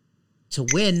to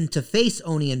win to face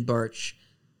Oni and Birch.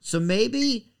 So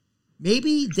maybe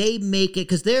they make it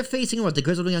because they're facing the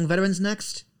Grizzled Young Veterans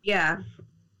next. Yeah.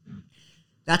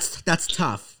 That's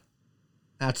tough.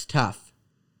 That's tough.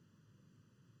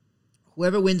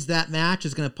 Whoever wins that match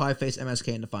is going to probably face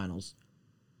MSK in the finals.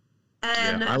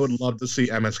 And I would love to see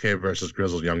MSK versus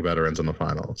Grizzled Young Veterans in the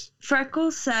finals.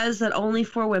 Freckles says that only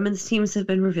 4 women's teams have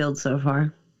been revealed so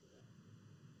far.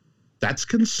 That's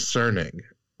concerning.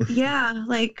 Yeah,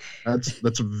 like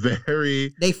That's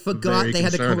very. They forgot very they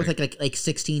had to come up with concerning. like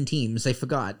 16 teams. They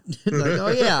forgot. Like, oh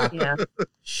yeah, yeah.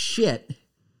 shit.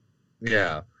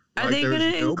 Yeah. Are Like, they there's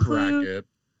gonna no include? bracket.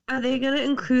 Are they gonna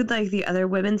include like the other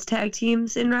women's tag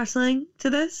teams in wrestling to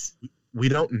this? We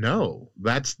don't know.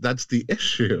 That's the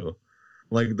issue.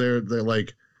 Like they're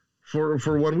like for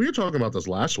when we were talking about this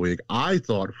last week, I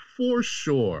thought for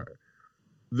sure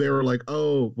they were like,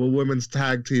 oh, the women's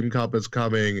tag team cup is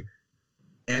coming,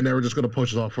 and they were just gonna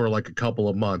push it off for like a couple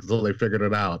of months until they figured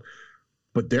it out.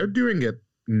 But they're doing it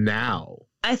now.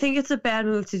 I think it's a bad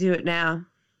move to do it now.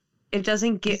 It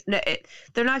doesn't get.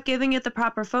 They're not giving it the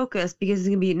proper focus because it's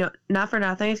gonna be not for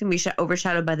nothing. It's gonna be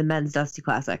overshadowed by the men's Dusty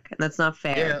Classic, and that's not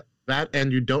fair. Yeah, that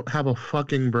and you don't have a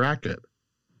fucking bracket.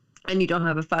 And you don't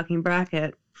have a fucking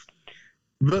bracket.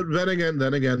 But then again,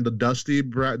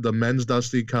 the men's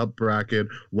Dusty Cup bracket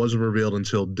wasn't revealed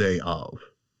until day of.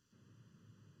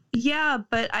 Yeah,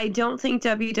 but I don't think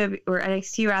WWE or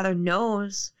NXT rather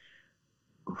knows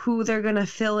who they're gonna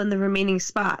fill in the remaining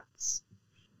spots.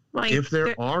 Like If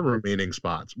there are remaining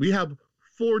spots, we have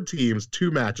 4 teams,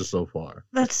 2 matches so far.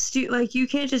 that's like you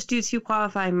can't just do 2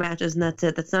 qualifying matches and that's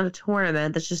it. That's not a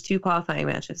tournament. That's just 2 qualifying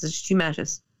matches. It's just 2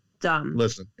 matches. Dumb.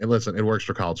 Listen, it works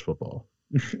for college football.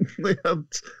 they have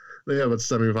a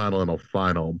semifinal and a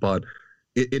final, but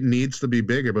it needs to be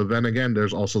bigger. But then again,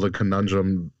 there's also the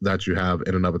conundrum that you have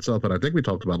in and of itself, and I think we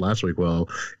talked about last week. Well,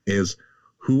 is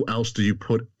who else do you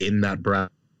put in that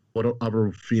bracket? What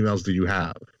other females do you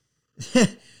have?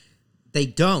 They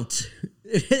don't.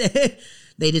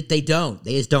 They don't.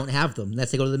 They just don't have them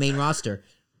unless they go to the main roster.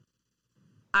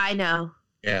 I know.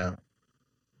 Yeah.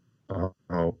 Oh,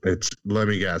 let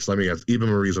me guess. Eva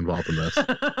Marie's involved in this.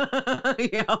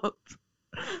 Yep.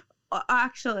 Well,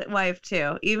 actually, wife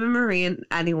too. Eva Marie and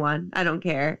anyone. I don't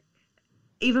care.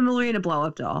 Eva Marie and a blow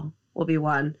up doll will be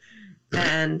one.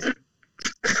 And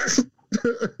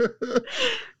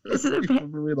is Eva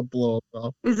Marie to blow up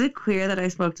doll. is it clear that I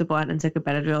smoked a blunt and took a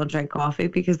Benadryl and drank coffee?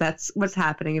 Because that's what's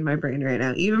happening in my brain right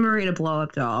now. Eva Marie and a blow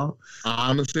up doll.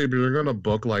 Honestly, if you're gonna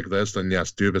book like this, then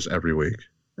yes, do this every week.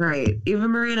 Right. Eva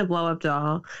Marie and a blow up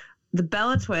doll. The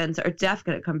Bella twins are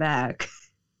definitely going to come back.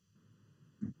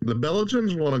 The Bella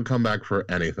Twins want to come back for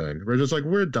anything. We're just like,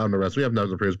 we're done the rest. We have no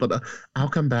appears, but I'll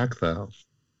come back though.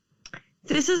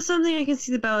 This is something I can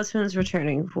see the Bella twins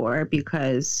returning for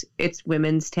because it's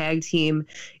women's tag team.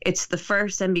 It's the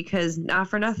first, and because not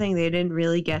for nothing, they didn't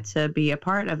really get to be a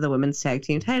part of the women's tag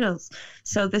team titles.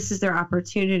 So this is their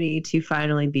opportunity to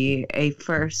finally be a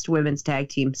first women's tag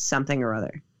team something or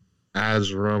other.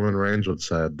 As Roman Reigns would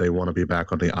said, they want to be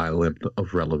back on the island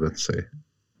of relevancy.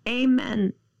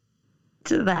 Amen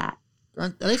to that. Are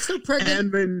they still pregnant?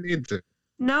 And they need to.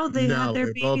 No, they had their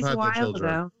they both babies had a their while children.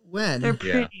 ago. When? They're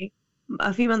Yeah. pretty.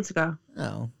 A few months ago.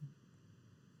 Oh.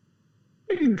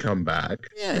 They can come back.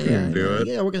 Yeah, They yeah. can do it.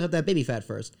 Yeah, we're gonna have that baby fat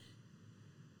first.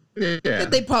 Yeah.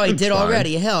 They probably it's did fine.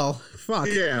 already. Hell, fuck.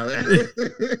 Yeah.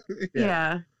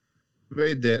 Yeah.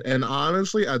 They did. And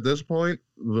honestly, at this point,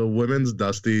 the women's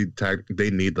Dusty tag, they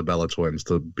need the Bella Twins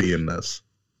to be in this.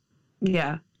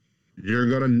 Yeah. You're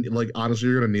going to, honestly,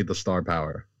 you're going to need the star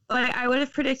power. Like, I would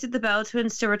have predicted the Bella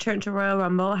Twins to return to Royal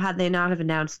Rumble had they not have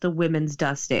announced the women's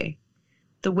Dusty.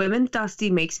 The women's Dusty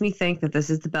makes me think that this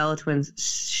is the Bella Twins'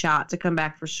 shot to come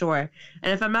back for sure.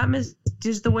 And if I'm not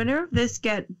does the winner of this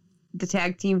get the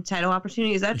tag team title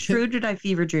opportunity? Is that true? Did I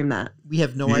fever dream that? We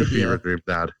have no You idea. fever dreamed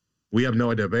that. We have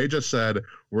no idea. They just said,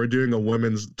 we're doing a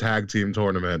women's tag team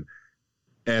tournament,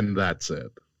 and that's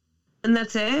it. And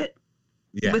that's it?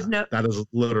 Yeah, With no- that is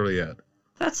literally it.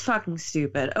 That's fucking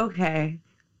stupid. Okay.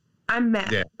 I'm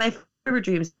mad. Yeah. My fever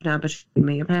dreams are not between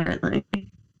me, apparently.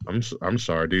 I'm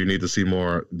sorry. Do you need to see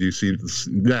more? Do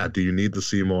you need to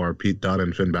see more Pete Dunne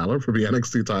and Finn Balor for the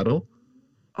NXT title?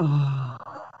 Oh.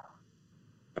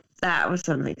 That was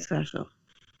something special.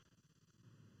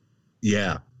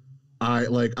 Yeah.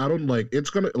 It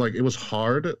was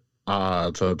hard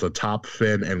to top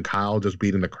Finn and Kyle just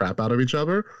beating the crap out of each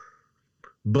other.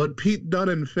 But Pete Dunne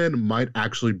and Finn might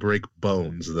actually break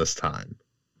bones this time.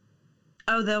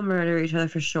 Oh, they'll murder each other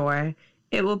for sure.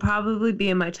 It will probably be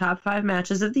in my top 5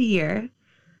 matches of the year.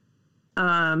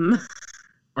 All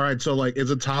right, so is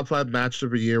a top 5 match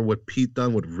of the year with Pete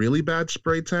Dunne with really bad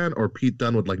spray tan or Pete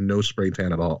Dunne with no spray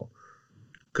tan at all?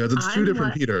 Because it's 2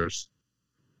 different Peters.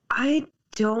 I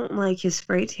don't like his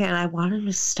spray tan. I want him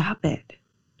to stop it.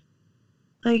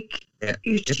 Yeah,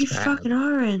 You're it's too bad. fucking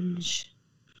orange.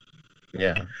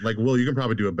 Yeah, like, Will, you can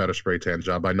probably do a better spray tan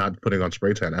job by not putting on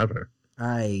spray tan ever.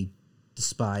 I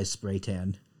despise spray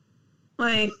tan.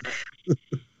 Like,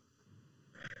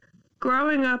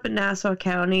 growing up in Nassau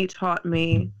County taught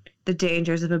me the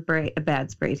dangers of a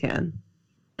bad spray tan.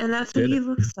 And that's what Did he it?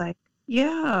 looks like.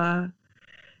 Yeah.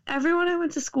 Everyone I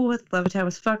went to school with in Levittown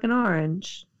was fucking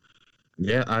orange.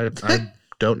 Yeah, I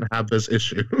don't have this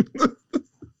issue.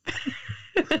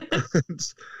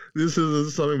 This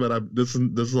is something that this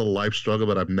is a life struggle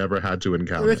that I've never had to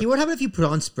encounter. Ricky, what happened if you put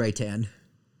on spray tan?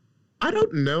 I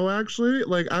don't know, actually.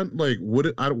 Like, would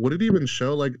it even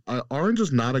show? Like, orange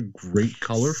is not a great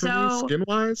color for me, skin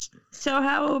wise. So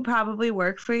how it would probably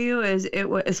work for you is it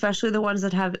would, especially the ones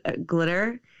that have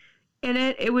glitter in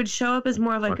it, it would show up as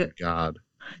more like Oh, God.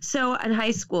 So in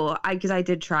high school, because I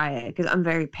did try it because I'm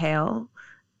very pale,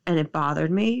 and it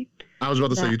bothered me. I was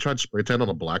about to say, Yeah. you tried spray tan on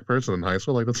a black person in high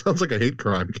school? Like, that sounds like a hate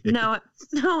crime. Kate. No,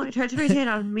 I tried to spray tan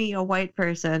on me, a white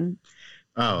person.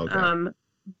 Oh, okay.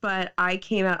 But I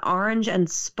came out orange and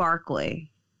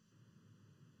sparkly.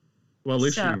 Well, at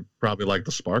least so- you probably like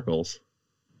the sparkles.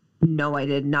 No, I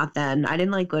did not then. I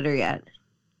didn't like glitter yet.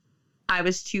 I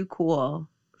was too cool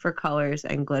for colors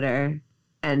and glitter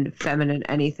and feminine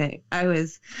anything. It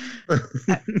was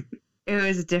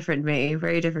a different me,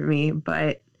 very different me,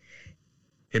 but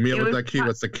Hit me up It with was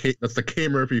that key. That's the K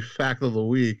Murphy fact of the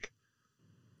week.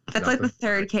 that's like the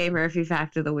third K Murphy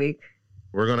fact of the week.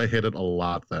 We're gonna hit it a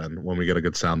lot then when we get a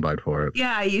good soundbite for it.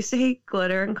 Yeah, I used to hate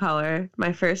glitter and color.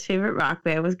 My first favorite rock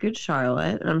band was Good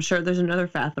Charlotte, and I'm sure there's another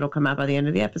fact that'll come out by the end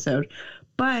of the episode.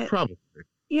 But Probably.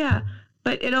 yeah,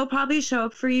 but it'll probably show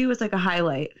up for you as like a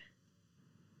highlight.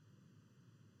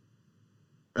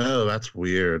 Oh, that's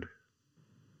weird.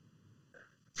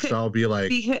 So I'll be like,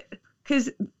 Because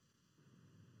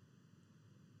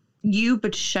you,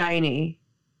 but shiny,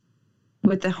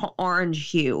 with the orange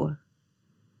hue.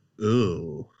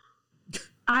 ooh.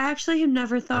 I actually have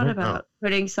never thought don't know. about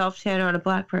putting self-tan on a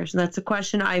black person. That's a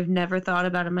question I've never thought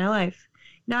about in my life.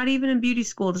 Not even in beauty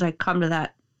school did I come to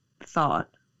that thought.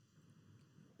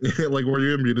 Like, were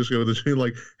you in beauty school with the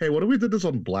like, hey, what if we did this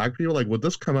on black people? Like, would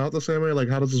this come out the same way? Like,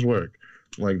 how does this work?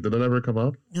 Like, did it ever come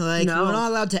up? Like, No. we're not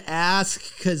allowed to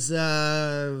ask because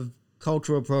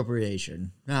cultural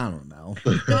appropriation. I don't know.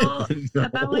 Well, No.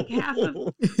 about like half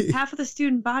of the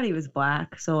student body was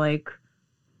black, so like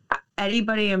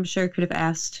anybody I'm sure could have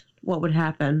asked what would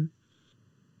happen.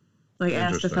 Like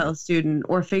asked a Interesting. fellow student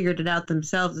or figured it out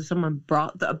themselves if someone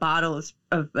brought a bottle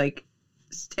of like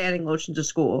tanning lotion to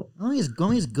school. Let me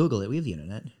just Google it. We have the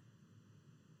internet.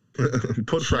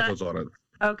 Put freckles on it.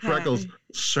 Okay. Freckles,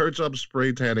 search up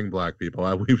spray tanning black people.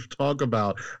 We've talked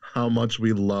about how much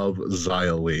we love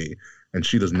Zia Lee, and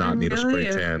she does not I'm need a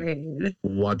really spray tan afraid.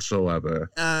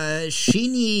 whatsoever. She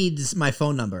needs my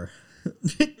phone number.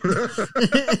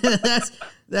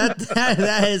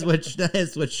 that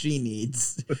is what she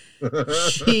needs.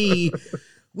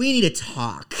 We need to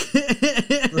talk.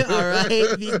 All right,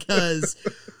 because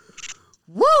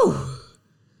woo.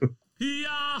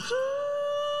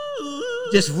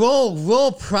 Just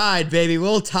roll pride, baby.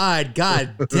 Roll tide.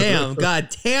 God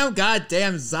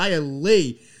damn, Zia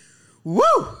Lee. Woo!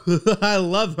 I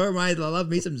love her. I love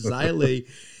me some Zia Lee.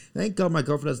 Thank God my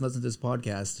girlfriend doesn't listen to this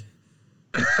podcast.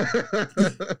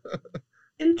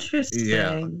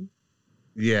 Interesting.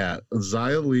 Yeah,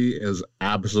 Zia Lee is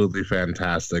absolutely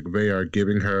fantastic. They are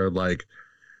giving her, like,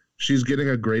 she's getting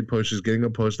a great push. She's getting a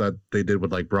push that they did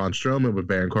with, like, Braun Strowman, with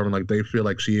Baron Corbin. Like, they feel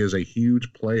like she is a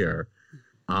huge player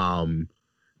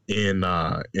in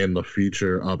the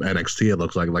future of NXT, it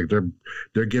looks like. Like,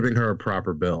 they're giving her a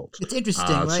proper build. It's interesting,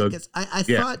 right? so- 'Cause I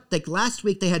yeah. thought, like, last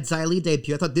week they had Zia Lee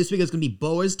debut. I thought this week it was going to be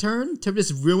Boa's turn to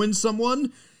just ruin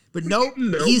someone. But nope,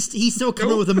 Nope. he's still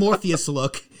coming with a Morpheus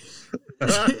look.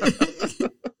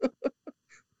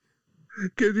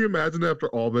 Can you imagine after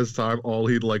all this time, all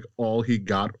he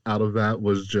got out of that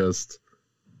was just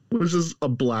a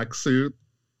black suit?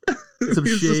 Some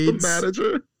He's shades. just the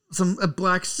manager. A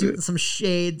black suit and some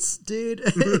shades, dude.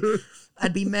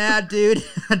 I'd be mad, dude.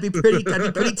 I'd be pretty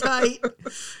tight.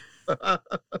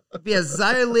 Yeah,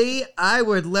 Zia Lee, I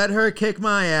would let her kick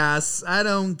my ass. I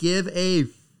don't give a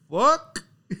fuck.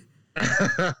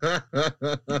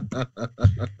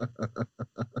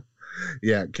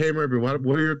 Yeah, K Murphy, what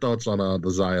are your thoughts on the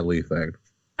Zia Lee thing?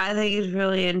 I think it's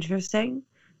really interesting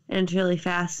and it's really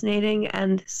fascinating.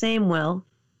 And same Will.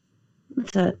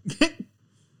 That's it.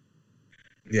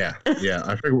 Yeah.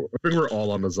 I think we're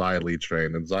all on the Zia Lee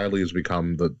train, and Zia Lee has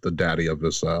become the daddy of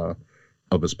this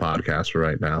podcast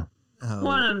right now. Oh.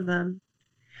 One of them.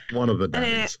 One of the And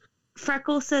daddies.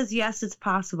 Freckles says yes, it's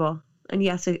possible, and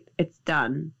yes, it's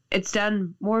done. It's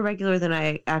done more regular than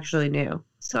I actually knew.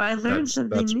 So I learned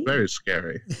something That's new. very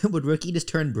scary. Would Ricky just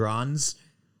turn bronze?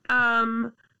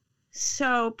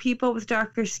 So people with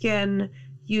darker skin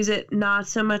use it not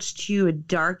so much to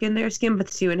darken their skin, but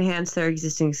to enhance their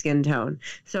existing skin tone.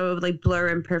 So it would like blur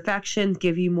imperfections,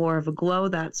 give you more of a glow,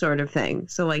 that sort of thing.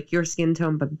 So like your skin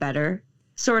tone, but better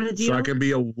sort of deal. So I can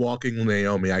be a walking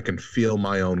Naomi. I can feel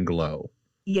my own glow.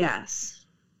 Yes.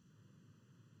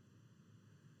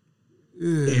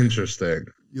 Interesting.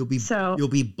 You'll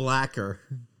be blacker.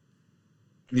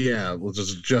 Yeah, well,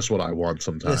 just what I want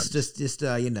sometimes. Just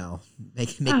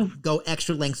go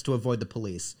extra lengths to avoid the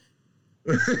police.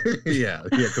 yeah,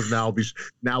 because now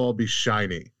I'll be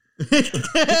shiny.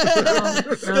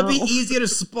 It'll be easier to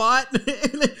spot.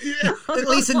 At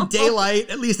least in daylight.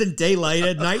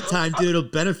 At nighttime, dude, it'll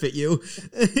benefit you.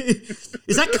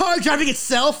 Is that car driving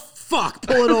itself? Fuck,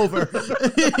 pull it over.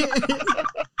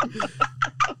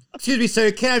 Excuse me, sir,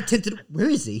 you can't have tinted. Where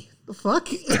is he? The fuck?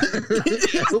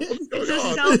 It's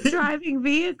a self-driving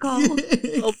vehicle.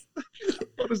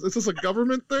 What is this? Is this a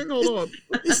government thing? Hold on.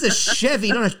 This is a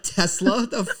Chevy, not a Tesla.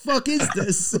 What the fuck is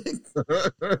this?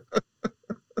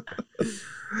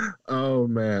 Oh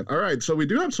man! All right, so we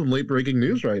do have some late breaking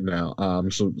news right now.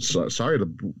 So sorry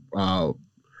to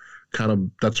kind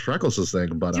of that's Freckles'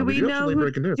 thing, but we do have some late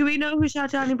breaking news. Do we know who shot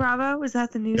Johnny Bravo? Is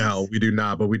that the news? No, we do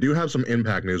not, but we do have some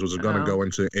Impact news, which is going to go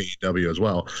into AEW as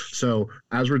well. So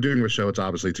as we're doing the show, it's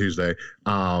obviously Tuesday,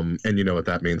 and you know what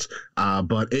that means.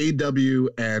 But AEW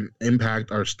and Impact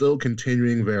are still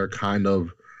continuing their kind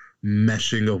of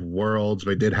meshing of worlds.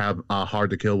 They did have Hard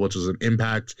to Kill, which is an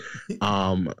Impact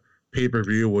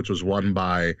pay-per-view, which was won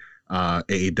by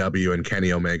AEW, and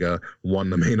Kenny Omega won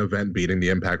the main event, beating the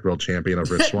Impact World Champion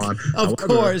of Rich Swann. Of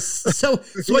course. So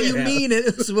what you mean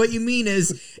is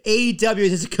AEW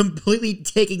is just completely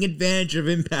taking advantage of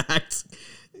Impact.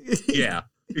 yeah,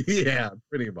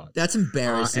 pretty much. That's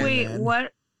embarrassing. Wait,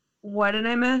 man. What did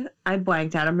I miss? I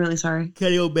blanked out. I'm really sorry.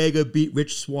 Kenny Omega beat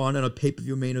Rich Swann on a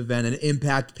pay-per-view main event, an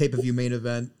Impact pay-per-view main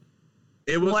event.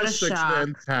 It was What a a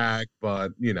six-man tag,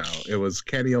 but it was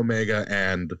Kenny Omega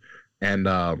and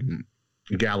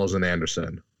Gallows and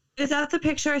Anderson. Is that the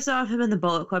picture I saw of him in the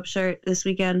Bullet Club shirt this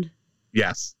weekend?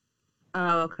 Yes.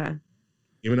 Oh, okay.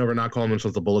 Even though we're not calling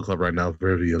themselves the Bullet Club right now,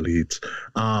 we're the Elite.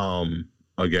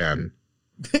 Again,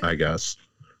 I guess.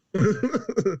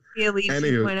 The Elite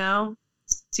 2.0,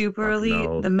 Super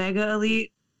Elite, the Mega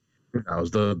Elite. No, it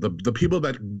was the people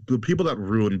that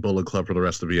ruined Bullet Club for the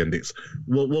rest of the Indies.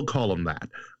 We'll call them that.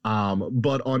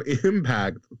 But on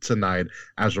Impact tonight,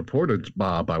 as reported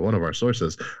by one of our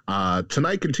sources,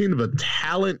 tonight continued the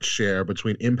talent share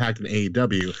between Impact and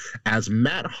AEW as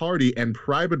Matt Hardy and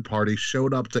Private Party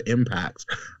showed up to Impact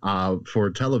for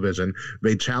television.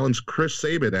 They challenged Chris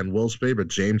Sabin and Will's favorite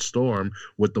James Storm,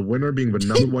 with the winner being the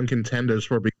number one contenders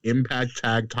for the Impact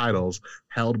Tag titles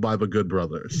held by the Good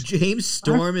Brothers. James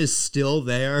Storm is still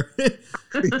there.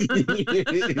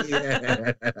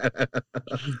 Yeah.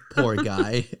 Poor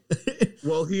guy.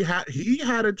 Well, he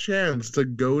had a chance to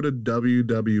go to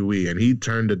WWE and he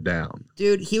turned it down.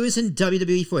 Dude, he was in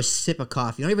WWE for a sip of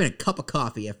coffee. Not even a cup of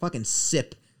coffee, a fucking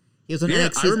sip. He was on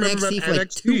NXT, I remember NXT for like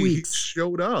 2 weeks.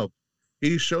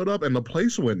 He showed up and the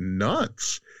place went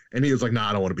nuts. And he was like, nah,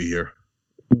 I don't want to be here.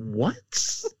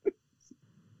 What?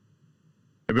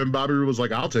 And then Bobby Roode was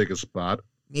like, I'll take a spot.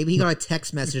 Maybe he got a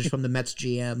text message from the Mets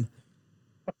GM.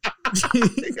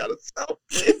 He got a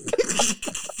selfie.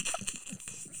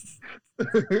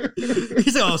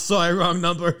 He's like, oh, sorry, wrong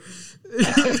number.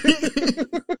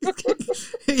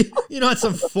 You know, it's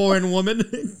some foreign woman.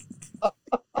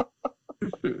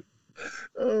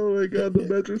 Oh my god, the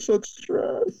Mets are such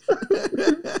trash.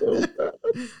 So bad.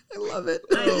 I love it.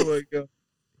 Oh my god.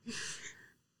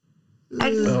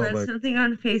 I just read something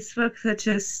on Facebook that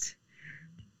just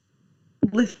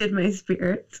lifted my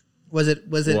spirits. Was it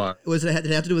What? did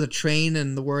it have to do with a train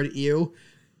and the word ew?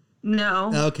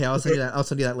 No. Okay, I'll send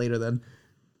you that later then.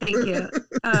 Thank you.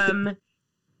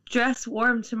 Dress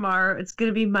warm tomorrow. It's going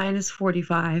to be minus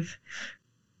 45.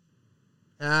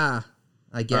 I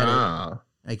get it. I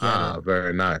get it.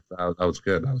 Very nice. That was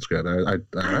good. All I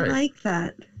right. like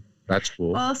that. That's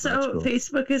cool. Also, That's cool.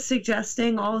 Facebook is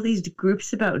suggesting all these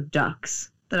groups about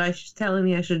ducks that telling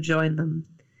me I should join them.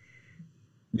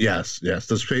 Yes.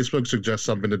 Does Facebook suggest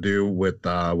something to do with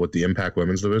the Impact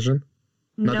Women's Division?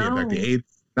 Not No. the Impact,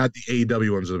 not the AEW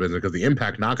Women's Division, because the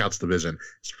Impact Knockouts Division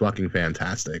is fucking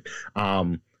fantastic.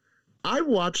 I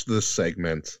watched this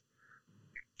segment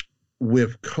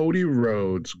with Cody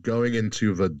Rhodes going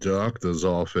into the doctor's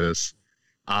office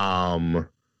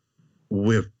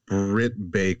with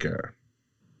Britt Baker.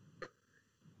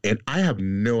 And I have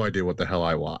no idea what the hell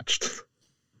I watched.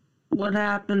 What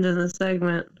happened in the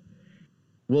segment?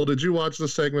 Well, did you watch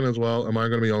this segment as well? Am I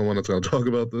going to be the only one that's going to talk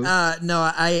about this? No,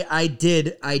 I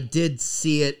did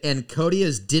see it, and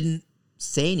Cody didn't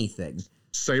say anything.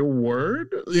 Say a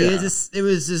word? Yeah. It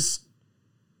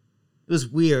was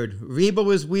weird. Reba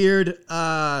was weird.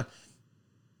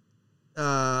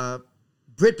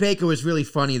 Britt Baker was really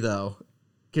funny though.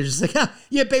 Cause just like,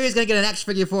 your baby's gonna get an X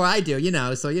figure before I do,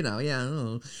 so yeah. I don't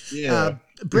know. Yeah.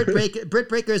 Britt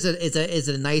Baker is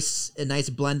a nice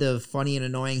blend of funny and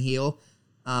annoying heel.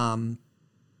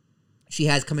 She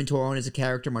has come into her own as a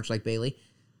character, much like Bayley.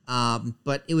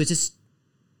 But it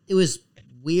was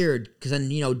weird because then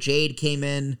Jade came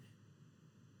in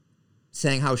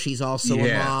saying how she's also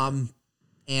a mom,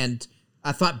 and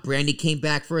I thought Brandy came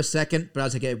back for a second, but I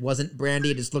was like, it wasn't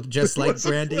Brandy. It just looked just like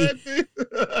Brandy.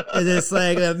 And it's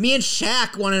like me and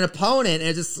Shaq want an opponent, and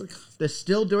it's just they're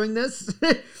still doing this.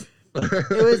 It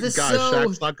was just Guys,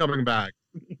 Shaq's not coming back.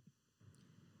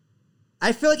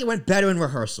 I feel like it went better in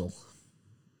rehearsal.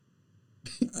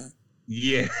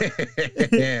 Yeah,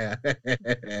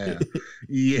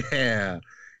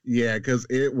 because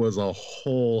it was a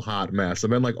whole hot mess,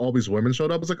 and then like all these women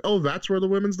showed up. It's like, oh, that's where the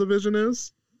women's division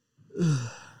is.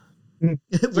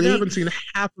 It's like I haven't seen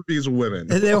half of these women.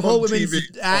 Their whole women's. TV.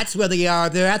 That's where they are.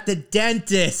 They're at the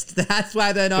dentist. That's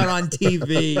why they're not on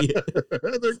TV.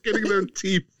 They're getting their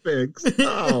teeth fixed.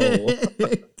 Oh.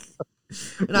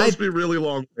 Must be really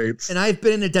long waits. And I've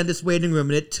been in a dentist waiting room,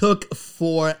 and it took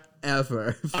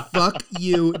forever. Fuck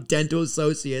you, dental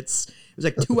associates. It was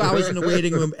like 2 hours in the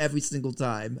waiting room every single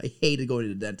time. I hated going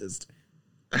to the dentist.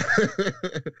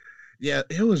 Yeah,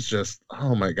 it was just,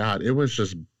 oh my God, it was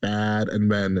just bad.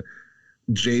 And then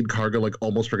Jade Cargill like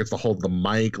almost forgets to hold the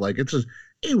mic. Like it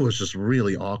was just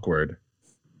really awkward.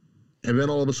 And then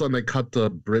all of a sudden they cut to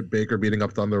Britt Baker beating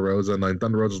up Thunder Rosa, and then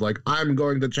Thunder Rosa's like, I'm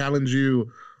going to challenge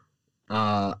you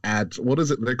at, what is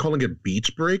it? They're calling it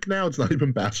Beach Break now? It's not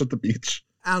even Bash at the Beach.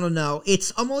 I don't know. It's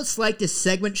almost like this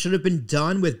segment should have been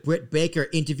done with Britt Baker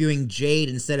interviewing Jade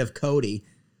instead of Cody.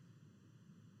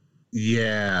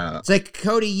 Yeah. It's like,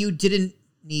 Cody, you didn't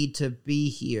need to be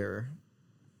here.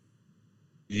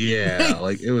 Yeah,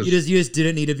 like it was. You just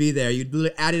didn't need to be there. You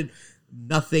literally added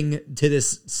nothing to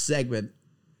this segment.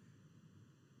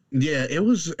 Yeah, it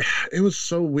was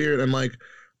so weird, and like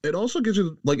it also gives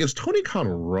you like, is Tony Khan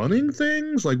running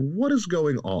things? Like, what is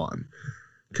going on?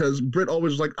 Because Britt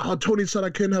always was like, oh, Tony said I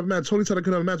couldn't have match. Tony said I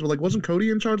couldn't have match. But like, wasn't Cody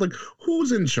in charge? Like,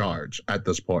 who's in charge at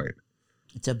this point?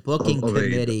 It's a booking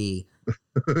committee.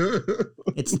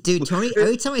 It's dude, Tony.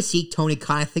 Every time I see Tony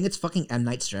Khan, I think it's fucking M.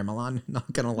 Night Shyamalan.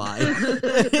 Not gonna lie.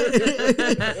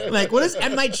 Like, what is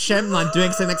M. Night Shyamalan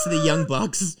doing sitting next to the Young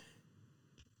Bucks?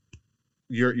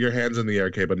 Your hands in the air,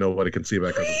 Kay, but nobody can see that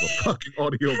because it's a fucking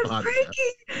audio podcast.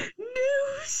 Breaking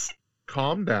news.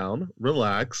 Calm down,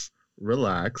 relax,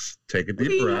 take a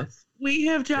deep breath. We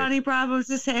have Johnny Bravo's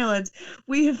assailants.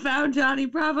 We have found Johnny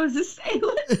Bravo's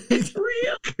assailant. It's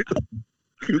real.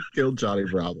 Who killed Johnny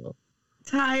Bravo?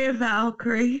 Taya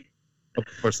Valkyrie. Of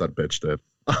course that bitch did.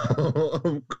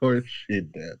 Of course she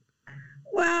did.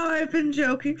 Wow, I've been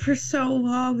joking for so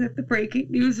long that the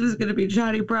breaking news was going to be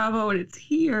Johnny Bravo, and it's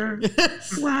here.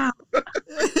 Wow.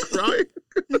 Right?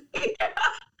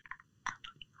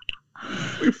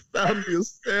 We found the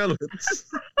assailants.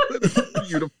 That is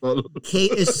beautiful.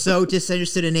 Kate is so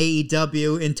disinterested in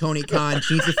AEW and Tony Khan.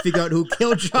 She needs to figure out who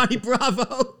killed Johnny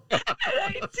Bravo. And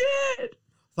I did.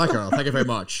 Thank you very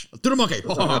much. Do the monkey.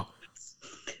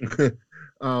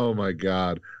 Oh my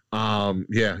God.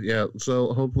 Yeah.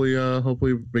 So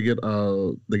hopefully we get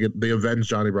they avenge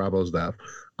Johnny Bravo's death.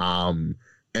 And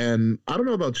I don't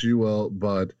know about you, Will,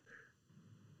 but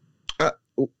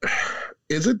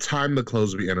is it time to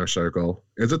close the Inner Circle?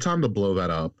 Is it time to blow that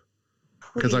up?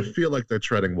 Because I feel like they're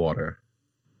treading water.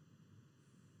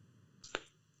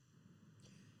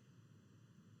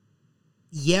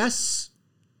 Yes,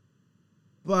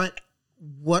 but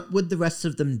what would the rest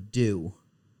of them do?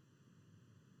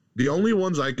 The only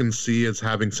ones I can see is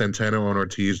having Santana and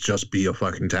Ortiz just be a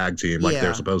fucking tag team like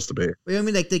they're supposed to be. I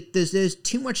mean, like there's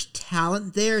too much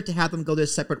talent there to have them go their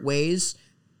separate ways,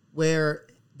 where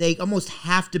they almost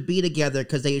have to be together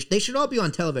because they should all be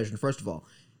on television. First of all,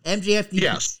 MJF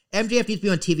needs to be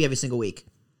on TV every single week.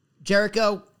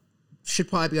 Jericho should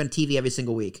probably be on TV every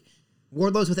single week.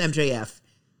 Wardlow's with MJF.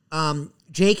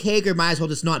 Jake Hager might as well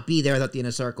just not be there without the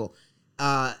Inner Circle.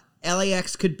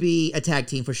 LAX could be a tag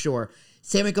team for sure.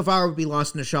 Sammy Guevara would be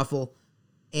lost in the shuffle,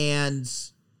 and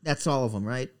that's all of them,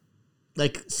 right?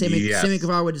 Like Sammy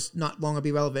Guevara would just not longer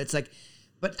be relevant. It's like,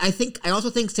 but I also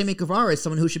think Sammy Guevara is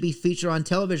someone who should be featured on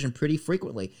television pretty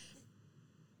frequently.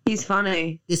 He's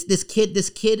funny. This kid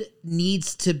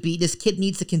needs to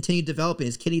continue developing.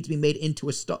 This kid needs to be made into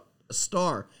a a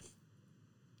star.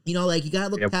 You know, like, you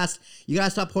gotta look past, you gotta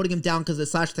stop holding him down because of the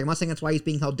Sasha thing. I'm not saying that's why he's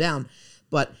being held down,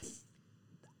 but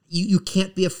you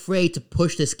can't be afraid to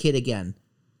push this kid again.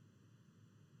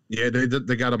 Yeah,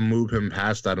 they got to move him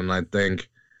past that, and I think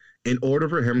in order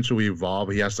for him to evolve,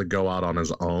 he has to go out on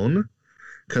his own,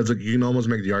 because you can almost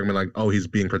make the argument like, oh, he's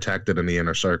being protected in the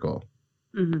inner circle.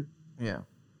 Mm-hmm. Yeah.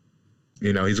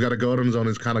 You know, he's got to go out on his own.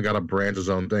 He's kind of got to branch his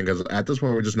own thing, because at this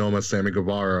point, we just know him as Sammy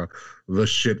Guevara, the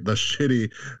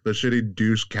shitty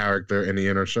douche character in the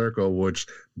inner circle, which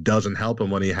doesn't help him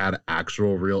when he had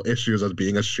actual real issues as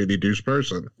being a shitty douche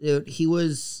person. Dude,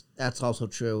 that's also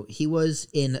true. He was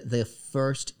in the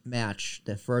first match,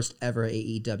 the first ever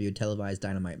AEW televised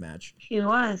Dynamite match. He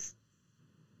was.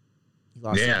 He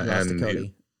lost to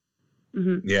Cody.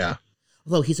 Yeah.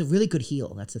 Although he's a really good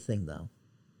heel. That's the thing, though.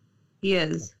 He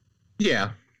is.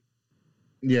 Yeah.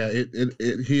 Yeah,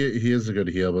 he is a good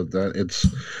heel, but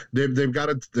they've got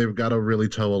to really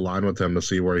toe a line with him to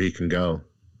see where he can go.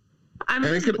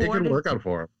 It could work out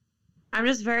for him. I'm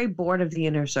just very bored of the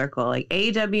inner circle, like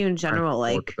AEW in general.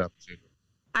 Like,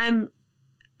 I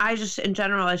just in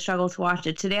general I struggle to watch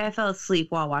it. Today I fell asleep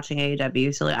while watching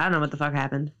AEW, so like, I don't know what the fuck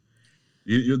happened.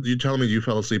 You telling me you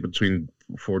fell asleep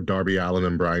for Darby Allin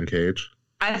and Brian Cage?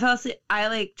 I fell asleep.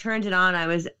 I turned it on. I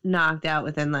was knocked out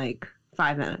within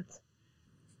 5 minutes.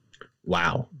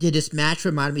 Wow. Did this match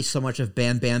remind me so much of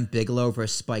Bam Bam Bigelow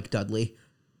versus Spike Dudley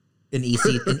in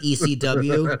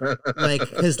ECW? Like,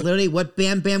 because literally what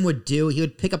Bam Bam would do, he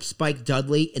would pick up Spike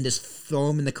Dudley and just throw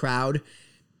him in the crowd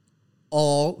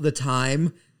all the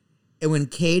time. And when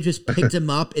Cage just picked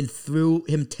him up and threw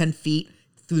him 10 feet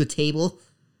through the table,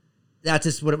 that's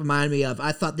just what it reminded me of.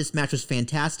 I thought this match was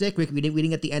fantastic. We didn't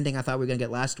get the ending I thought we were going to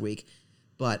get last week.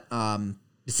 But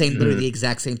literally the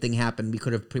exact same thing happened. We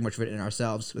could have pretty much written it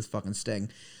ourselves with fucking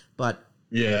Sting. But,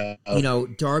 yeah, you know,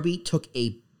 Darby took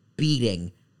a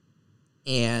beating.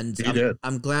 And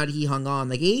I'm glad he hung on.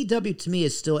 Like, AEW to me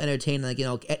is still entertaining. Like, you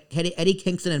know, Eddie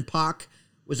Kingston and Pac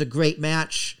was a great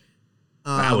match.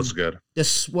 That was good. The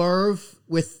swerve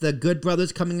with the Good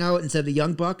Brothers coming out instead of the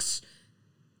Young Bucks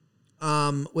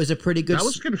was a pretty good. That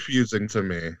was confusing to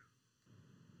me.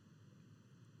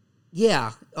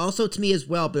 Yeah, also to me as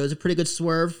well, but it was a pretty good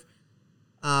swerve.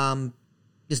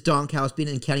 Just Don Callis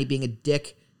and Kenny being a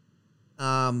dick.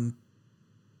 But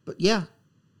yeah,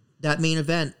 that main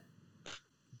event,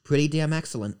 pretty damn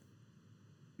excellent.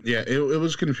 Yeah, it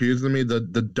was confusing to me.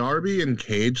 The Darby and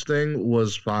Cage thing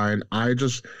was fine.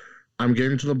 I'm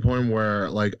getting to the point where,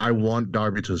 like, I want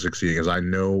Darby to succeed because I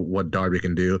know what Darby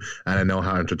can do and I know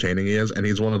how entertaining he is. And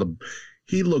he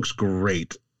looks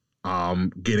great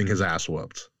getting his ass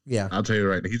whooped. Yeah. I'll tell you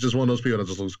right now. He's just one of those people that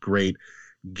just looks great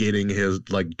getting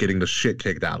the shit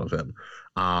kicked out of him.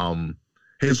 When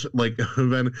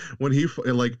he,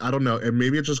 like, I don't know, and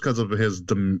maybe it's just because of his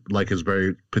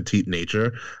very petite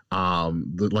nature.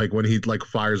 When he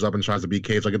fires up and tries to beat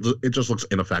Cage, it just looks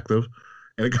ineffective.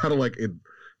 And it kind of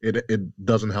it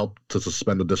doesn't help to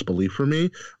suspend the disbelief for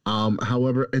me.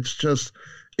 However, it's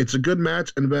a good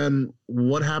match. And then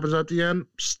what happens at the end?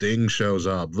 Sting shows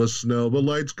up. The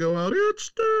lights go out. It's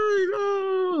Sting.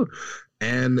 Oh!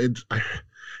 And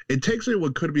it takes me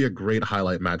what could be a great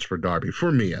highlight match for Darby,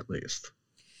 for me at least.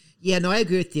 Yeah, no, I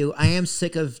agree with you. I am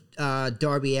sick of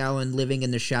Darby Allin living in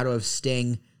the shadow of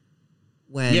Sting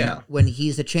when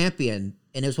he's the champion,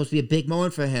 and it was supposed to be a big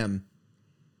moment for him.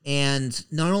 And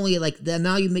not only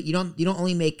now you don't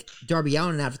only make Darby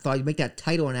Allin an afterthought, you make that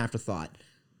title an afterthought.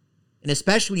 And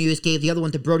especially when you just gave the other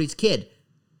one to Brody's kid.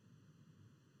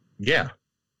 Yeah.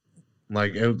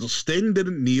 Sting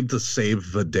didn't need to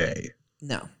save the day.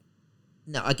 No.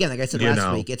 Again, like I said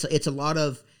last week, it's a lot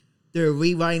of they're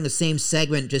rewriting the same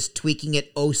segment, just tweaking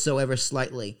it oh so ever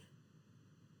slightly.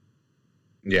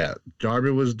 Yeah, Darby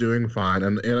was doing fine,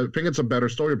 and I think it's a better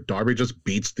story if Darby just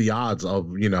beats the odds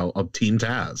of Team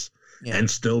Taz and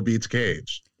still beats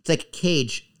Cage. It's like,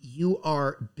 Cage, you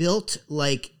are built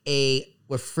like a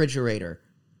refrigerator.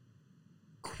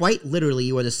 Quite literally,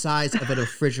 you are the size of a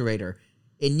refrigerator,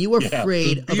 and you are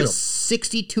afraid of a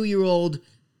 62-year-old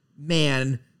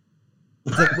man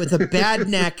with a bad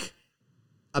neck,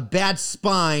 a bad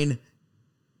spine,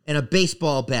 and a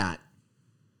baseball bat.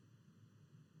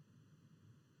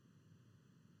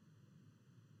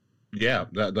 Yeah,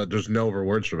 there's no other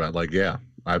words for that.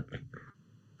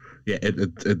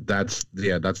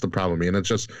 That's the problem. And it's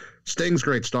just Sting's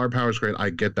great, Star Power's great. I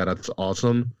get that, that's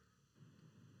awesome.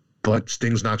 But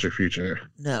Sting's not your future.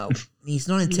 No, he's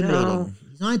not intimidating. No.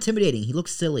 He's not intimidating. He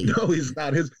looks silly. No, he's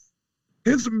not.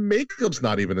 His makeup's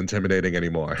not even intimidating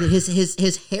anymore.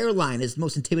 His hairline is the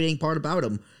most intimidating part about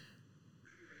him.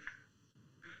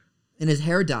 And his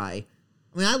hair dye.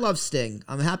 I mean, I love Sting.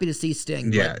 I'm happy to see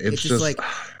Sting. Yeah, but it's just like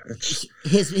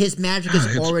his magic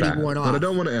is already bad, worn off. But I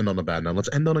don't want to end on a bad note. Let's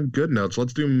end on a good note. So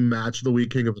let's do match of the week,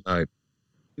 King of the Night.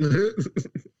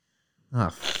 Oh,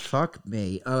 fuck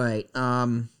me. All right.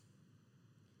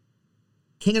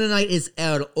 King of the Night is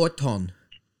El Orton.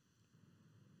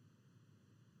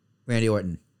 Randy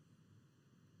Orton.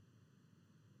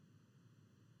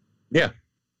 Yeah.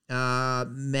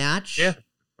 Match. Yeah.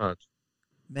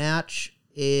 Match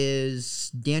is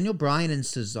Daniel Bryan and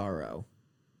Cesaro.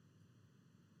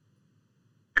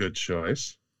 Good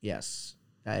choice. Yes,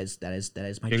 that is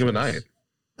my King choice. of the Night.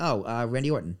 Oh,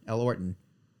 Randy Orton, El Orton,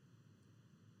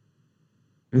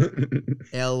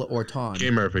 El Orton.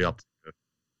 K Murphy up.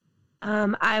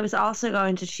 I was also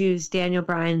going to choose Daniel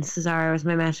Bryan Cesaro as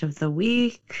my match of the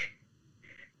week.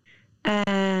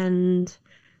 And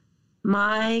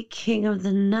my King of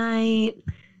the Night.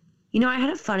 You know, I had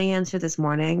a funny answer this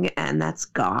morning, and that's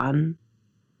gone.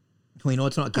 Well, you know,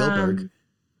 it's not Gilbert.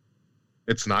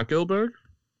 It's not Gilbert?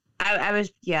 I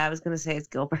was going to say it's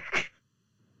Gilbert.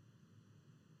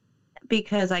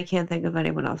 Because I can't think of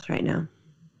anyone else right now.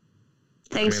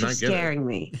 Thanks for scaring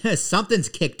me. Something's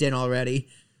kicked in already.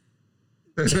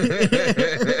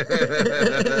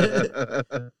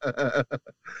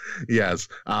 Yes.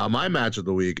 My match of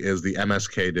the week is the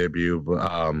MSK debut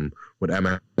with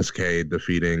MSK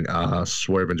defeating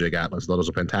Swerve and Jake Atlas. That was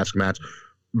a fantastic match.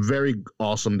 Very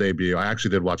awesome debut. I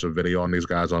actually did watch a video on these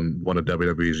guys on one of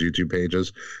WWE's YouTube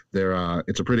pages.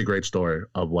 It's a pretty great story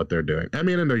of what they're doing. I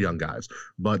mean, and they're young guys,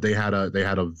 but they had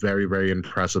a very, very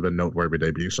impressive and noteworthy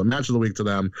debut. So match of the week to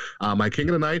them. My King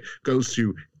of the Night goes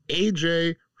to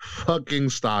AJ fucking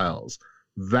Styles.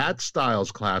 That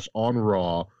Styles clash on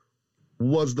Raw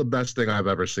was the best thing I've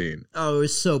ever seen. Oh, it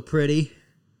was so pretty.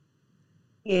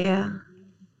 Yeah.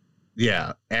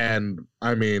 Yeah, and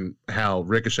I mean, hell,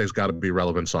 Ricochet's got to be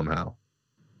relevant somehow.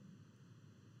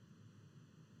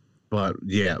 But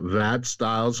yeah, that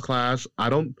Styles clash, I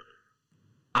don't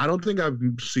think I've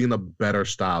seen a better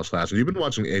Styles clash. And you've been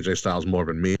watching AJ Styles more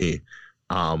than me,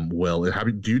 Will.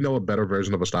 Do you know a better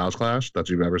version of a Styles clash that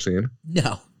you've ever seen?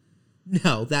 No,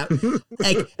 that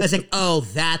I was like, oh,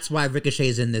 that's why Ricochet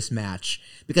is in this match,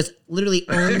 because literally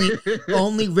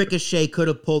only Ricochet could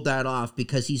have pulled that off,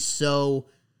 because he's so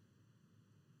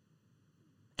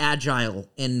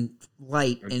agile and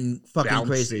light and fucking bouncy.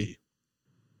 Crazy.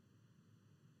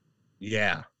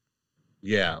 Yeah,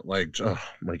 like, oh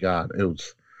my god, it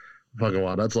was fucking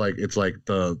wild. It's like that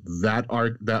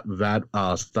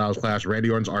Styles clash, Randy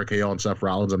Orton's RKO and Seth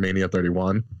Rollins at Mania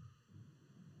 31.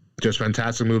 Just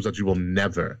fantastic moves that you will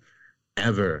never,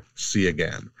 ever see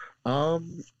again. But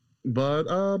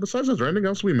besides that, is there anything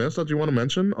else we missed that you want to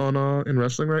mention on in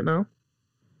wrestling right now?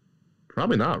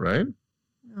 Probably not, right?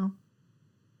 No.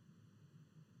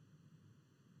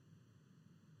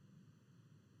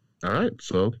 All right,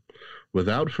 so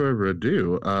without further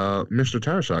ado, Mr.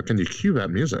 Tarashak, can you cue that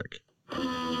music? Now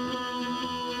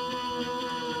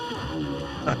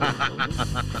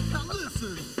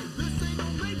listen, this ain't no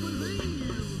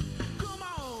make-believe. Come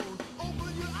on,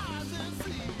 open your eyes and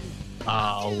see.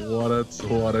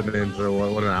 What an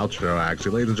intro, what an outro,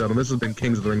 actually. Ladies and gentlemen, this has been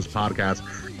Kings of the Rings podcast,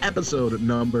 episode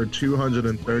number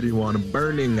 231,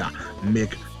 Burning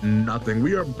McNothing.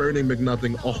 We are burning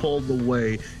McNothing all the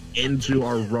way into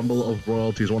our Rumble of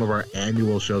Royalties, one of our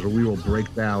annual shows where we will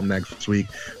break down next week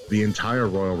the entire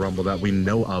Royal Rumble that we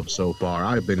know of so far.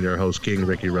 I've been your host, King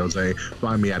Ricky Rose.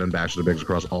 Find me at Ambassador Biggs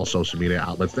across all social media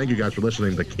outlets. Thank you guys for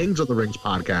listening to the Kings of the Rings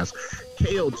podcast,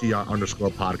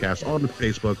 KOTR_podcast on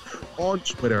Facebook, on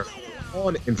Twitter,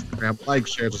 on Instagram. Like,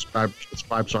 share, subscribe,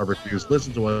 5-star reviews.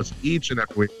 Listen to us each and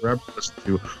every week wherever you listen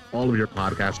to all of your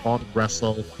podcasts on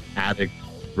Wrestle Addict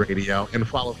Radio, and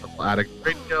follow Wrestle Addict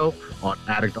Radio on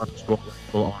Addict_Wrestle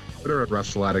on Twitter, at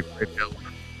Wrestle Addict Radio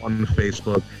on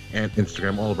Facebook and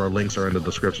Instagram. All of our links are in the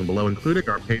description below, including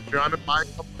our Patreon and buying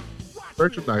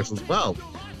merchandise as well.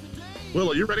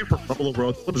 Will, are you ready for Rumble of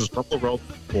Road? What is this, Rumble of Road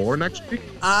 4 next week?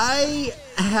 I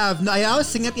was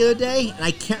singing it the other day, and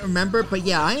I can't remember, but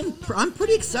yeah, I'm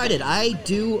pretty excited. I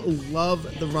do love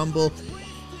the Rumble.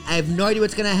 I have no idea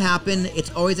what's going to happen. It's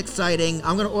always exciting.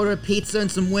 I'm going to order a pizza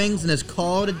and some wings and just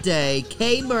call it a day.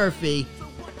 K Murphy.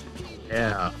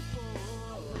 Yeah.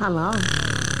 Hello.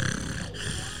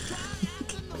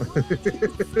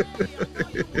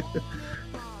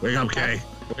 Wake up, Kay.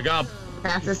 Wake up.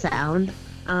 That's a sound.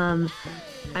 I'm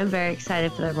very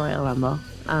excited for the Royal Rumble.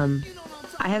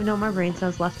 I have no more brain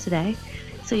cells left today,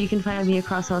 so you can find me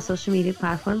across all social media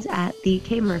platforms at the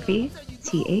K Murphy,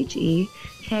 TheKae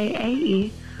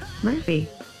Murphy.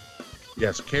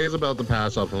 Yes, Kay is about to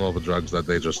pass out from all the drugs that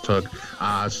they just took.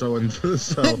 So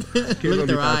Kay's Look at gonna be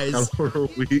their passed out eyes. for a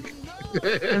week.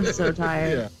 I'm so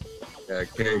tired. Yeah,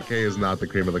 Kay is not the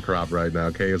cream of the crop right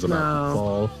now. Kay is about to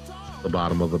fall to the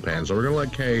bottom of the pan. So we're gonna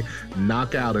let Kay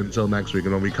knock out until next week,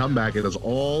 and when we come back, it is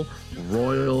all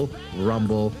Royal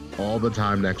Rumble all the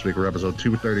time next week. We're episode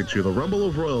 232, the Rumble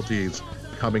of Royalties,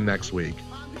 coming next week.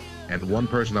 And one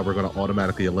person that we're gonna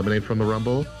automatically eliminate from the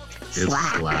Rumble is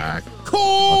Slack.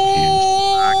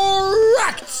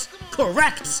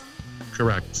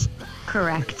 Correct.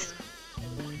 Correct.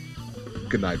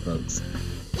 Good night, folks.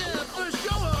 Yeah, first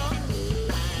show up.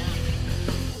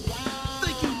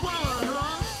 Think you won,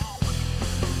 huh?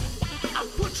 I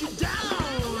put you down.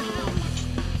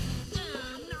 Yeah,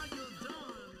 now you're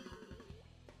done.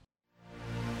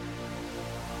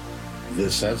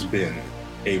 This has been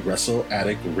a Wrestle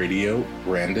Addict Radio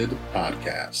branded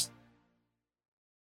podcast.